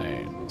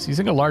turbines.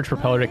 Using a large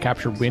propeller to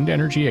capture wind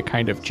energy, a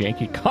kind of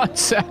janky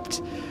concept.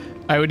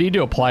 I would need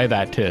to apply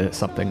that to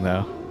something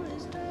though.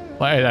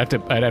 I'd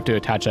have to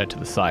attach that to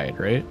the side,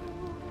 right?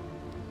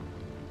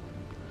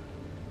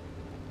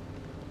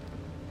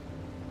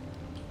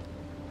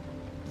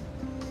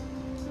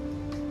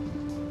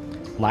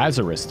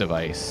 Lazarus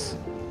device.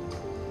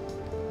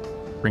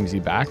 Brings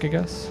you back, I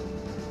guess.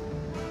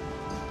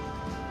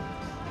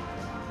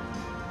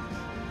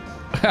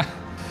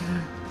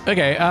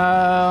 Okay,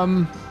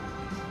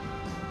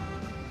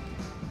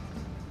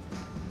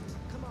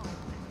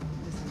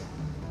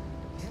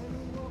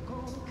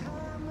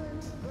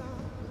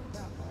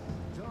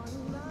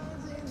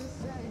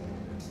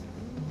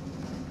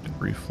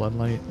 debris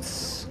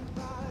floodlights.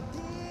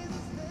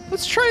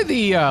 Let's try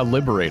the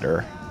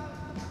Liberator.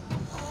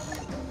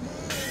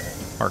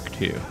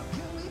 Mark II.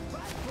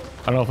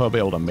 I don't know if I'll be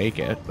able to make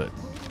it, but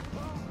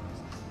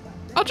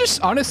I'll just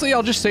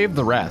save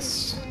the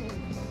rest.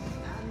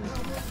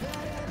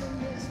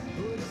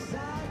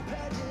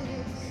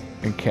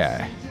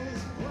 Okay.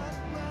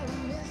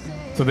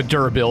 So the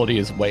durability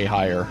is way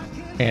higher,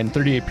 and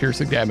 38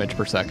 piercing damage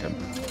per second.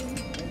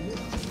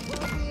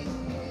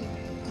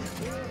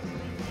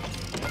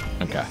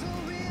 Okay.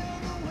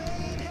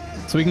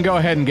 So we can go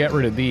ahead and get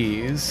rid of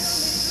these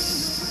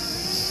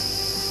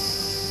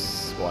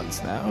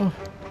ones now.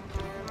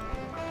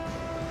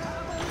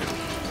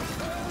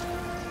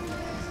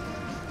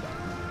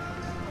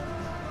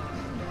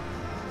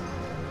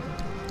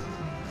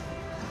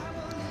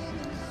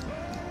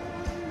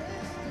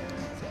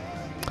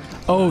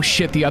 Oh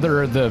shit, the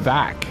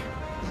vac.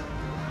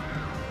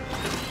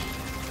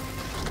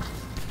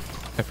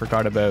 I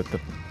forgot about the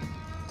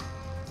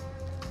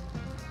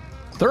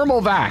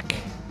thermal vac.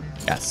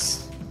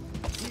 Yes.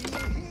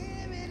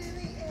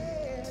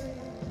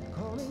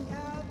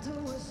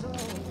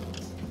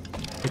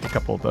 Take a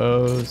couple of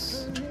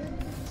those.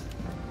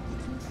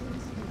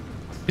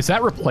 Does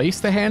that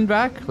replace the hand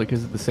vac? Like,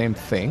 is it the same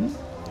thing?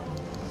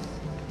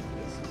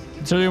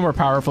 Considerably more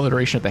powerful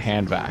iteration of the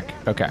hand vac.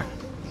 Okay.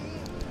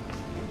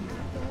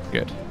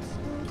 Good.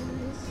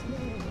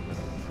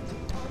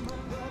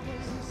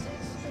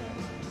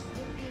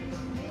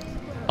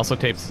 Also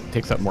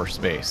takes up more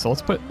space. So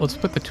let's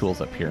put the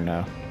tools up here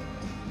now.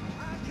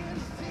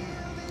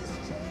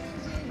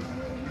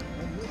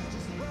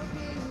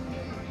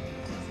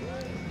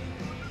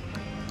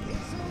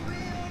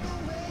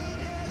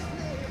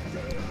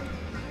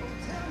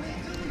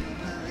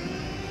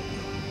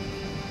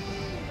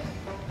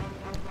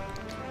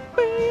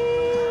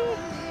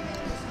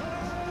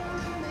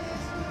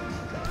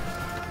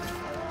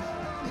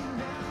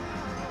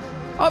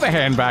 I'll have a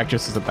hand back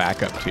just as a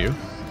backup too.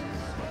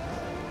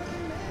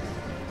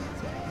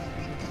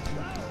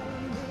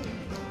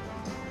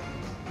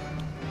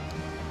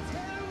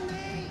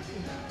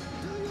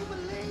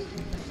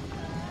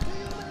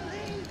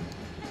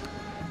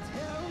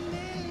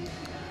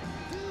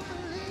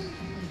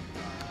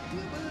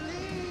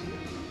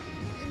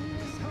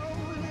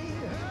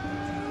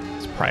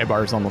 This pry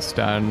bar's almost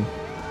done.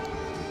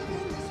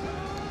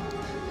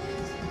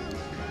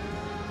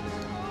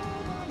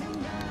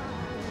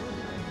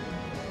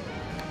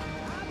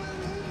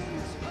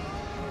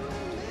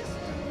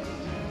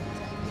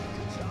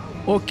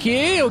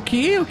 Okay. A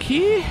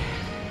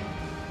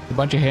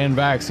bunch of hand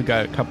vacs. We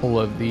got a couple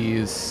of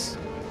these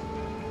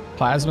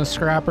plasma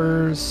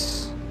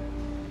scrappers.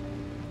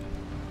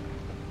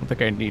 I don't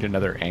think I need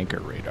another anchor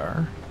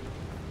radar.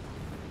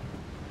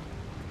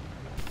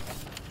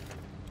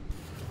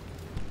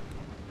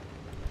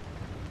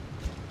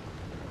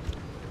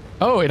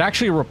 Oh, it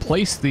actually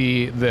replaced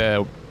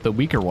the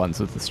weaker ones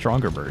with the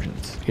stronger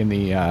versions in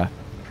the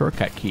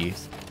shortcut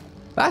keys.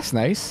 That's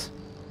nice.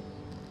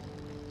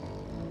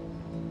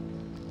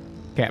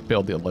 Can't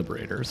build the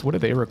liberators. What do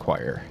they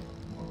require?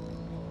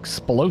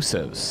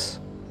 Explosives.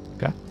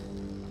 Okay.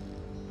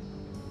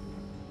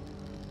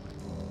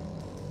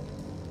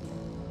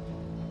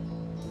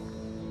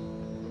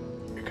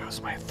 Here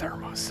goes my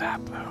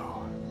thermosap,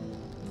 though.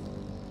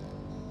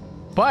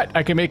 But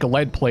I can make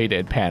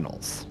lead-plated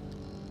panels.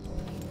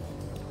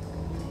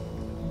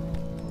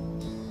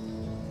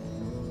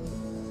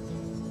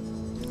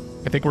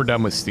 I think we're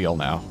done with steel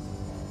now.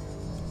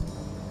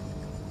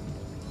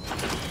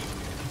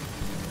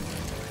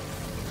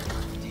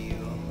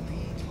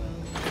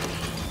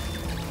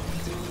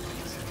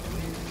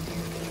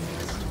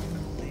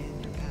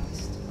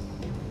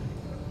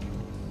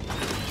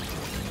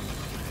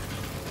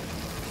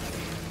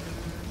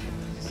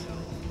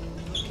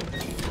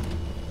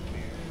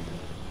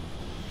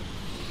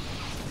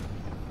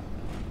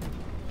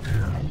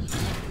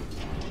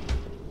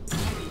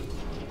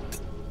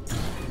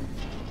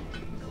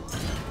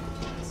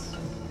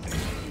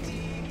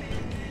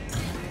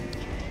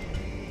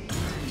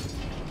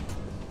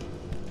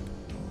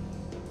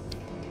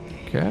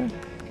 Okay.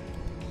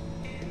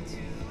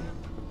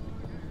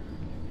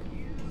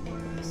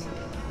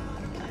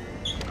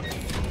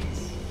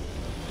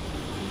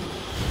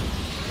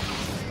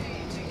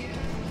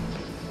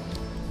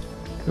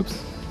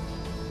 Oops.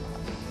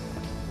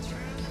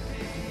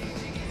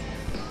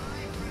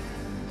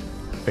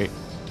 Wait.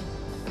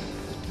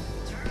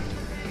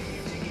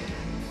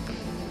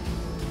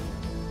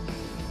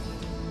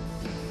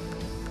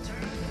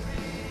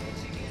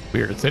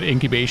 Weird. It said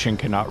incubation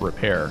cannot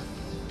repair.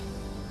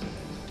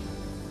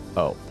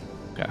 Oh,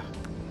 okay.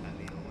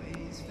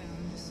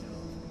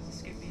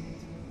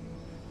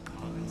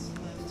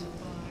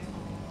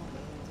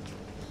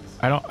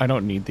 I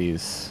don't need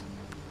these.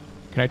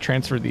 Can I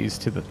transfer these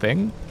to the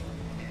thing?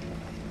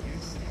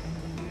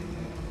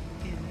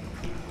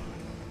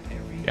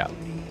 Yeah.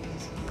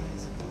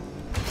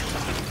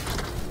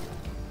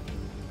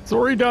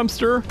 Sorry,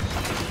 dumpster.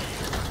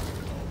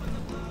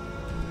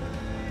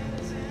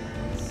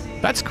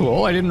 That's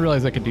cool. I didn't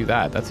realize I could do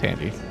that. That's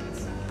handy.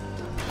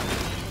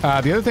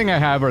 The other thing I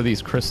have are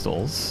these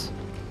crystals.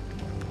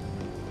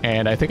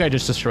 And I think I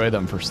just destroy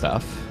them for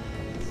stuff.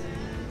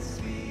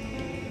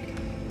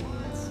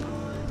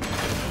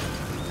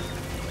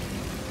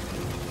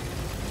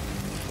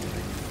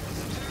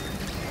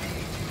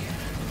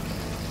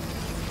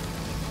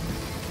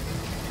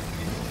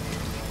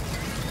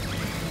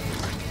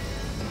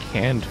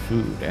 Canned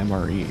food,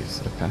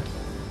 MREs, okay.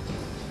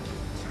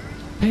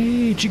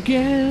 Page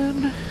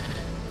again.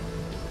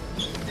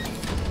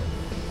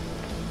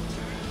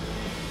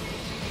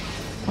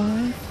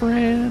 My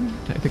friend.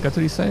 I think that's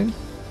what he's saying.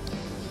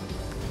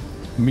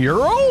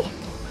 Mural?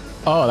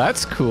 Oh,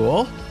 that's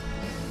cool.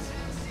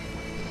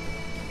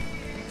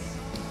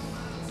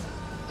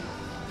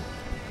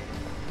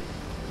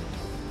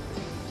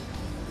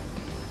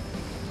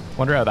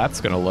 Wonder how that's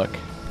gonna look.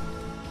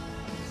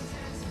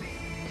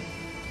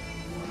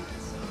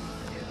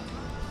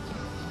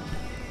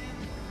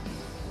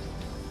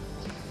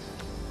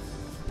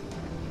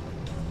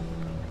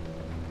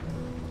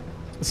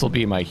 This will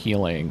be my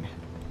healing.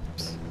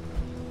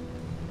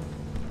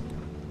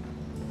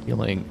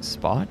 Healing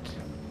spot.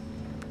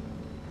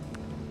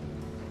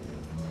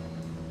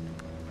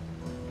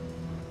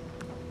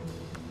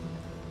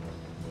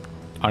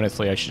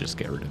 Honestly, I should just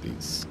get rid of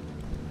these.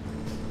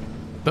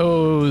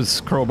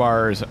 Those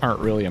crowbars aren't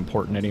really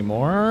important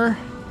anymore.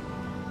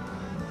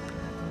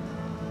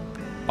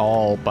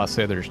 All bus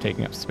others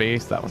taking up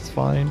space. That was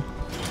fine.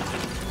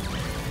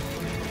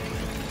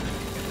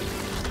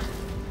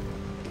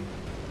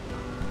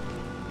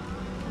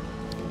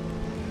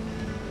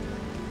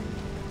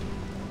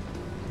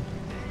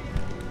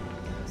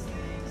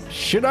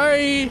 Should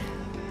I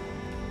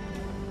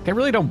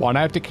really don't want to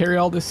have to carry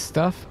all this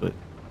stuff, but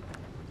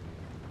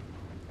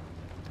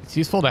it's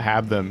useful to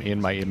have them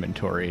in my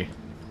inventory.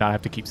 Not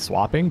have to keep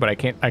swapping, but I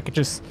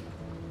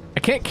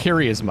can't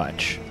carry as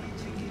much.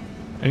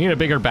 I need a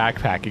bigger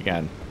backpack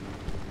again.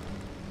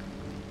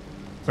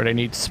 But I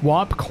need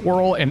swamp,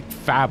 coral, and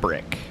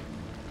fabric.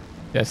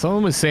 Yeah,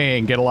 someone was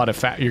saying you're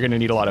gonna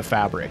need a lot of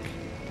fabric.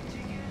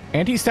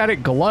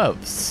 Anti-static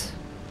gloves.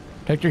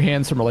 Protect your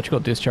hands from electrical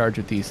discharge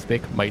with these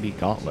thick, mighty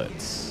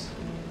gauntlets.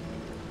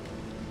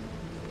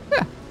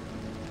 Yeah.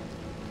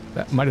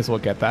 That might as well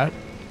get that.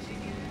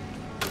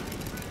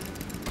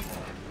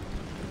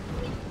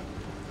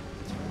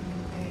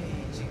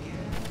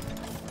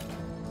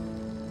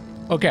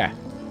 Okay.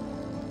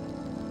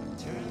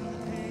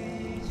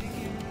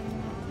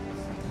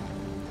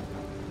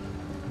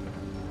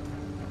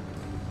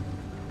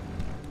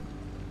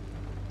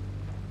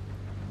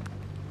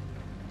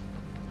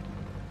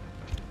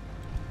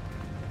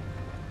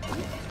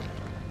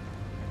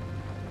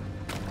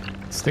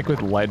 Stick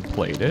with lead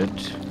plated.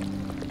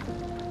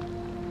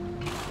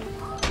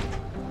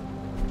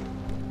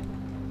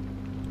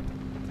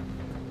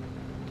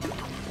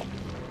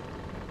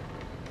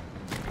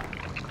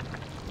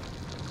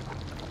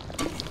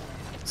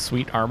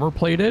 Sweet armor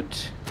plated.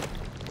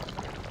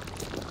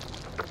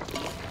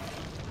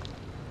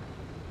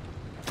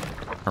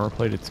 Armor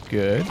plated's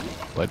good.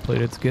 Lead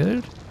plated's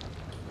good.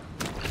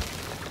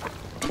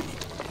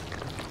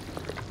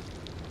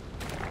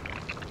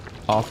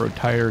 Off-road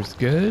tires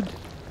good.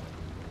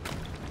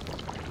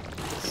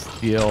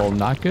 Steel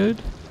not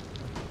good.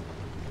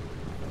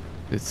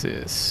 This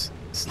is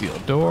steel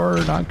door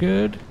not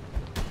good.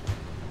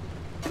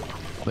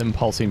 Limb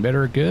pulsing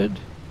emitter good.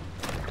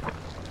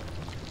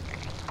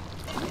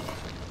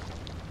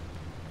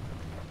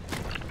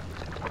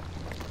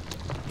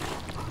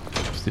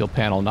 Steel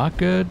panel not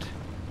good.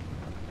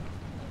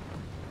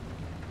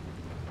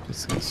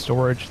 Just some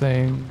storage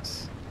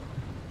things.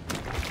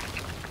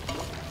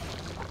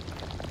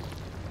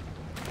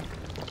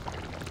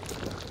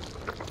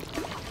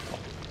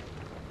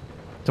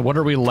 So what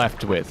are we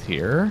left with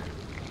here?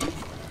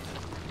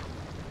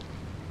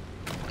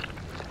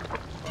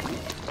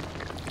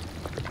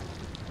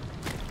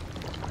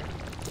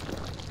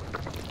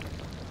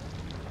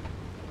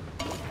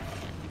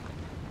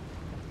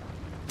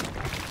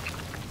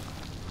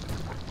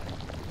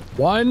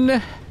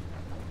 One,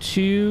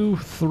 two,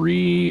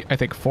 three, I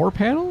think 4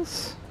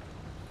 panels?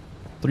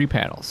 3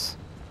 panels.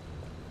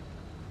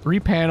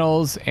 3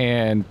 panels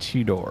and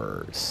 2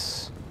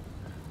 doors.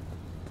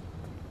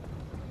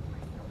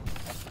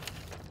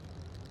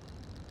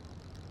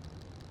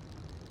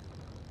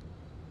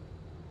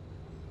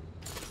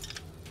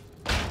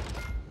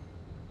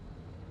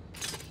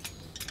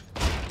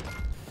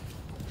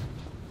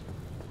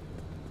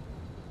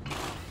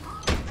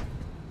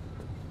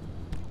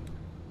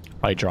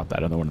 Probably drop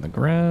that other one on the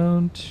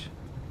ground.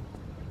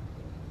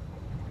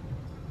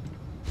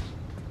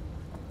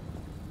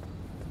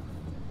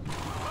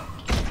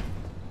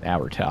 Now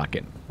we're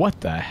talking.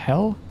 What the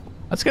hell?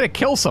 That's gonna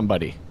kill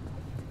somebody.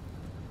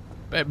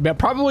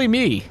 Probably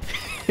me.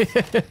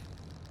 It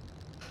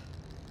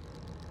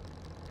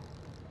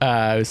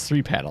was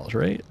 3 panels,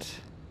 right?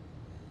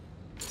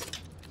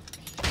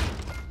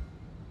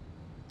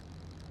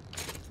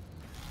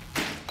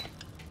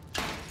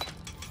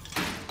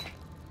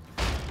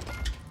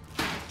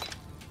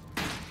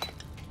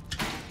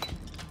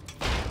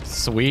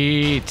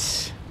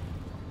 Sweet.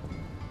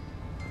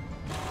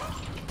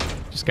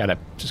 Just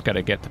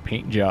gotta get the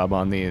paint job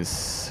on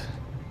these.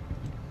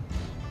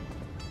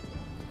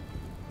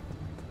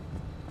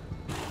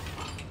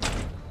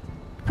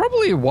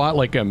 Probably want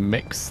like a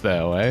mix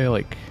though, eh?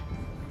 Like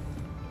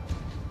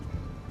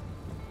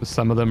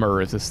some of them are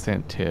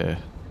resistant to,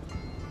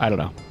 I don't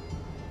know.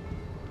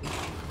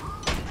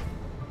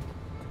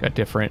 Got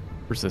different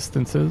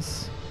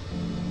resistances.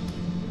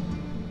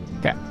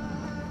 Okay.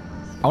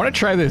 I want to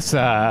try this,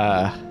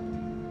 I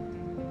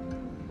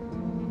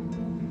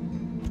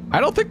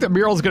don't think the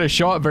mural's going to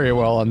show up very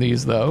well on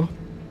these, though.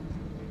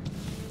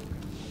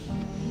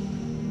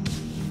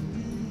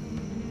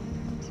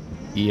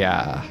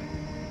 Yeah.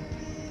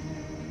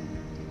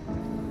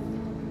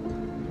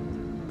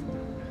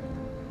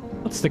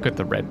 Let's stick with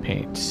the red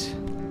paint. Is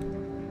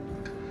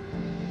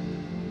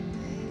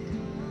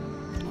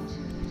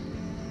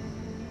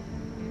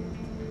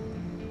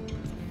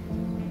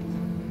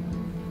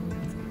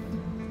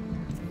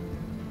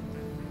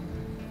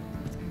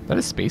that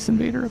a Space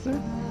Invader up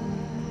there?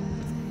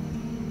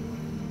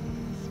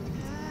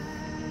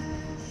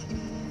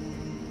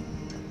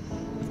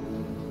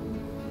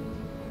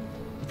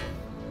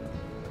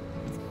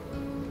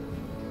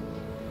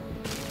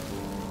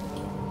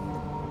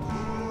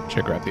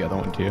 Should grab the other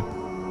one too.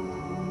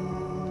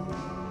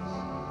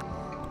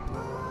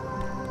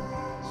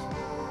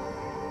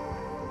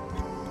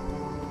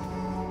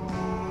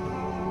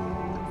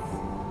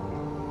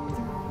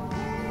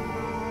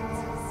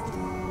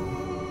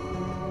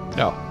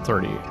 Oh, it's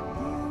already...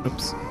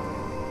 Oops.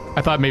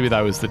 I thought maybe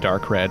that was the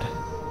dark red.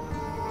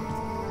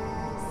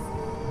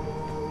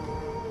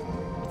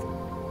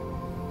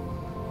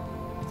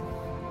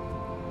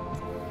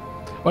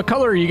 What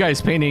color are you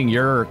guys painting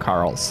your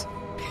Karls?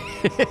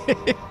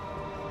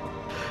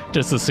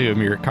 Just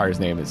assume your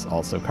car's name is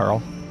also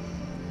Karl.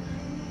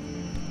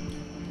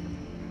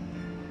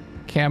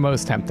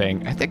 Camo's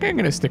tempting. I think I'm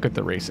going to stick with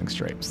the racing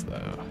stripes,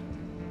 though.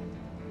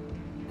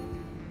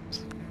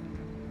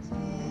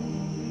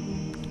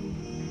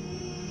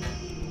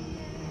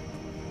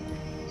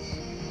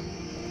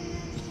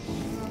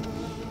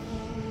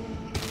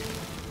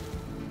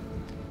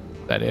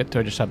 Is that it? Do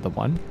I just have the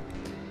one?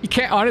 You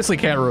can't, honestly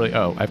can't really...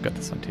 Oh, I've got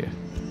this one, too.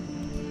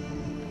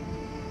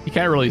 You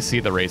can't really see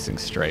the racing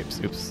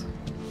stripes. Oops.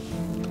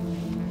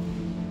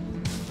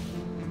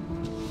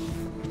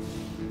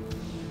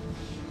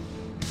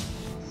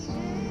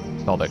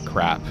 All that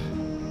crap.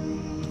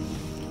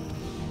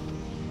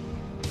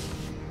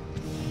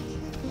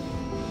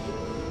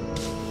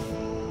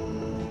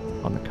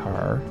 On the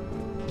car.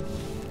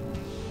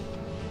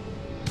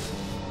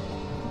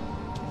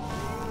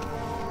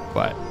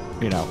 But,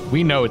 you know,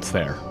 we know it's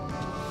there.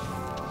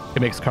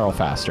 It makes Karl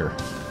faster.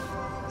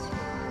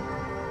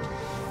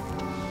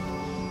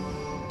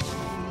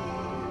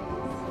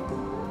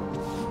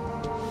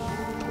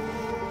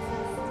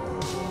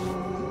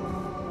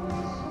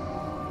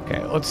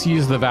 Okay, let's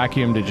use the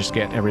vacuum to just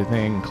get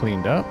everything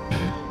cleaned up.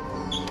 I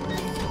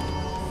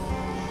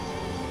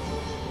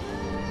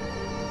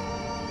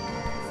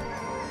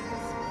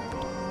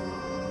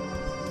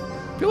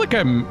feel like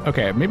I'm...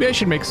 Okay, maybe I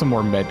should make some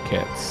more med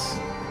kits.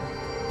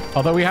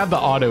 Although we have the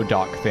auto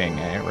dock thing,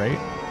 right?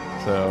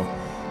 So...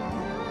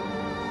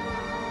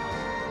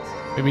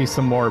 maybe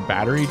some more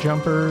battery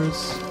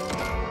jumpers.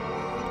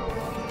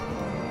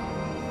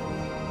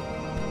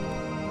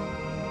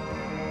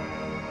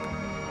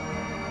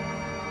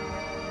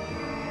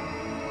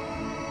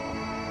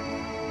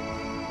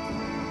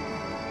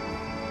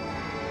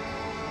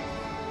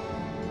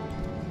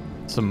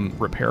 Some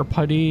repair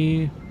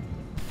putty.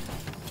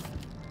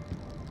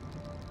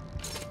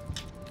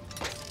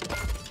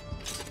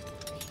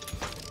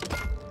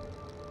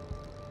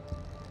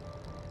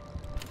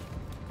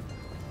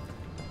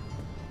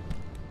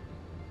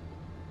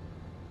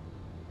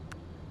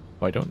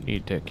 Oh, I don't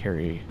need to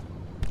carry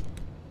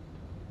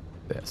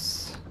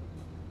this.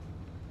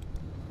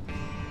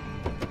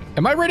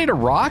 Am I ready to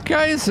rock,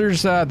 guys?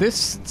 There's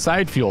this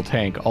side fuel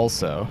tank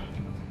also.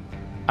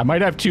 I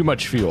might have too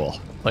much fuel.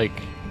 Like,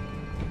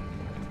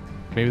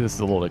 maybe this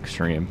is a little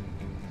extreme.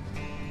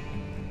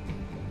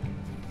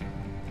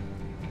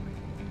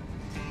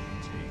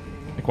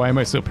 Like, why am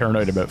I so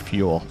paranoid about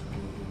fuel?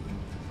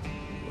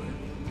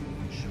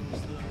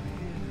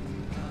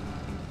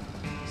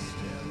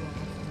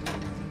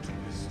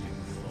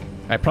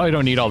 I probably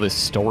don't need all this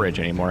storage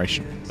anymore. I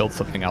should build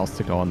something else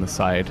to go on the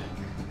side.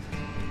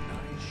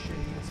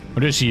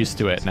 I'm just used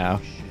to it now.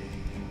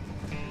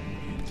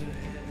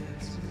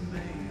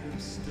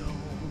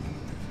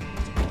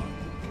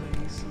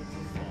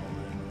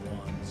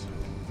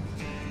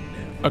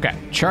 Okay,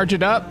 charge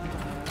it up.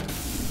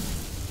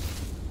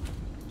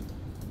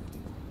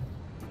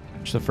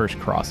 It's the first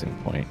crossing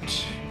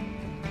point.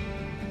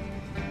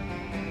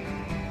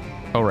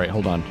 Oh, right,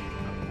 hold on.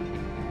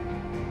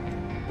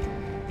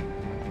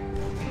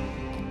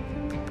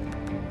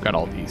 Got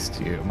all these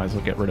too. Might as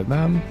well get rid of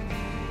them.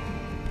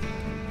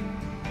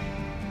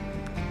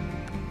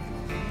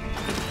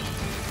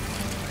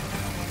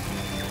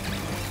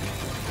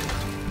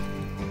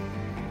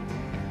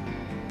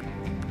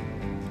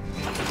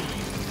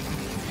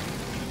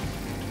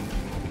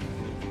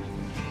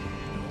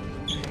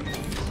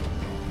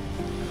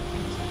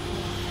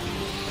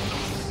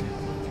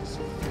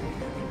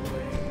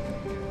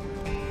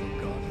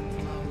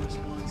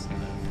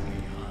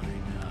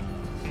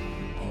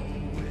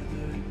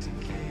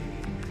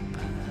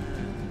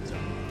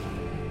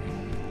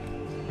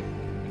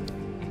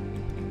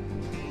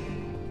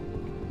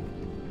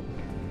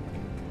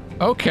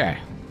 Okay.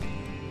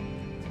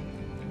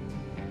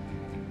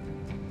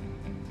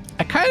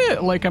 I kind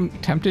of, like, I'm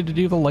tempted to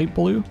do the light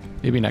blue.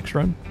 Maybe next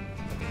run.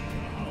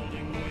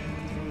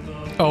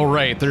 Oh,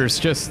 right. There's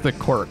just the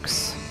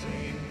quirks.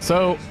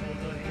 So...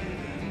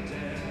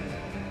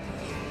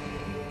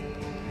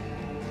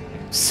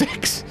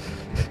 6?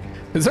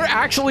 Is there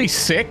actually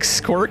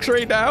 6 quirks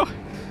right now?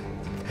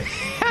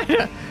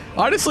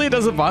 Honestly, it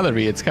doesn't bother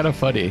me. It's kind of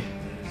funny.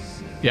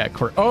 Yeah,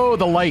 quirk. Oh,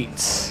 the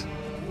lights.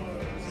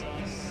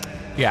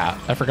 Yeah,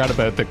 I forgot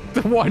about the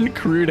one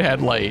crude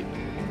headlight.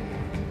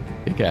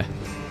 Okay.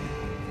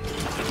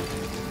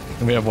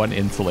 And we have one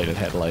insulated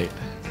headlight.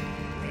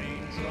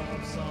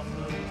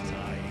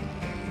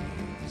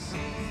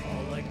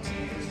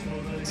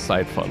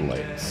 Side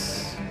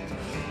floodlights.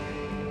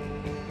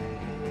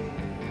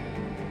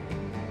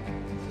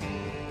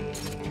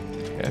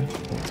 Okay,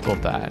 let's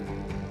build that.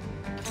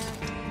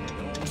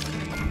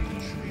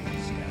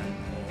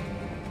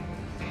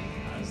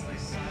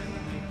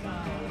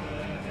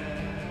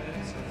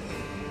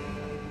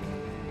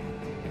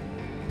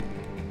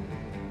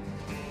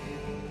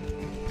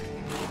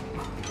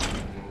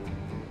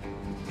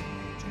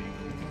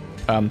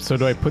 So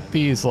do I put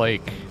these,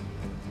 like,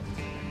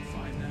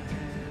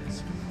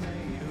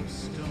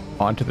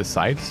 onto the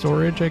side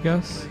storage, I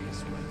guess?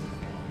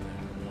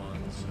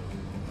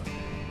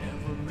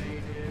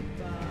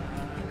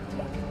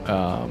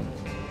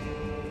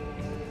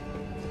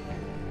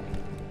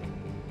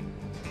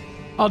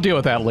 I'll deal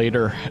with that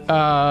later.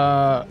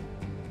 I'm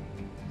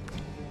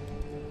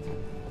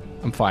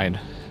fine.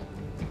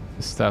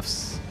 This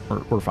stuff's...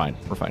 We're fine.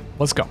 We're fine.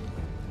 Let's go.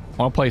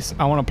 I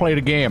want to play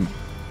the game.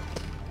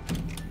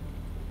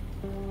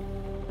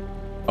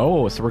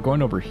 Oh, so we're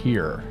going over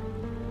here.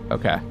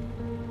 Okay.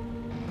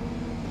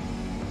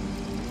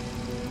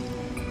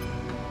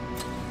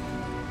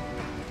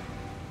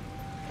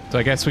 So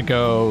I guess we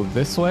go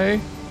this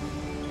way,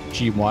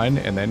 G1,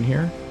 and then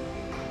here,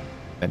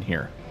 then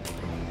here.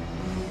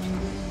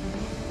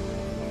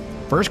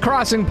 First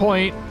crossing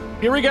point.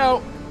 Here we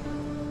go.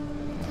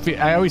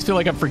 I always feel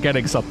like I'm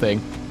forgetting something.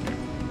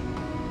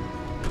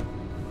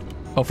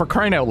 Oh, for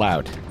crying out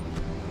loud.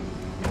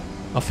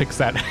 I'll fix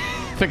that.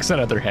 Fix that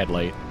other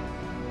headlight.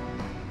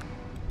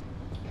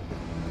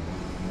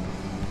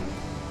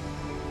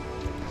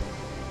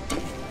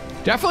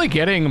 Definitely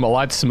getting a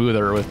lot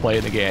smoother with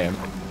playing the game.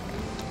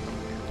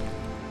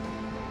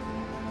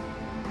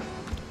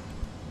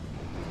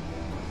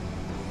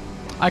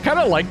 I kind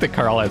of like that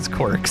Karl has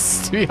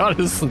quirks, to be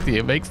honest with you.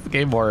 It makes the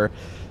game more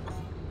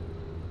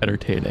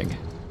entertaining.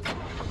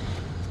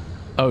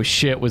 Oh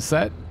shit, was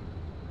that?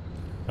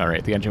 All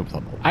right, the engine was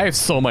on. I have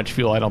so much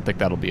fuel, I don't think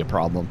that'll be a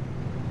problem.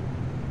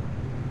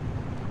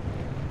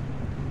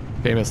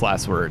 Famous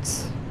last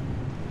words.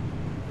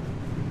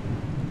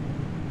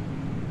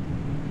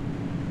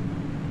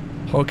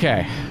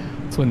 Okay,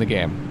 let's win the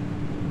game.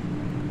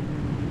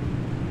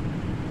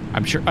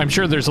 I'm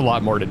sure there's a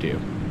lot more to do.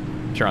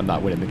 I'm sure I'm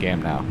not winning the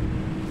game now.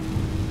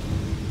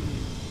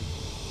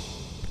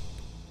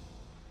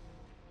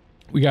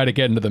 We got to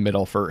get into the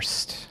middle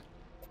first.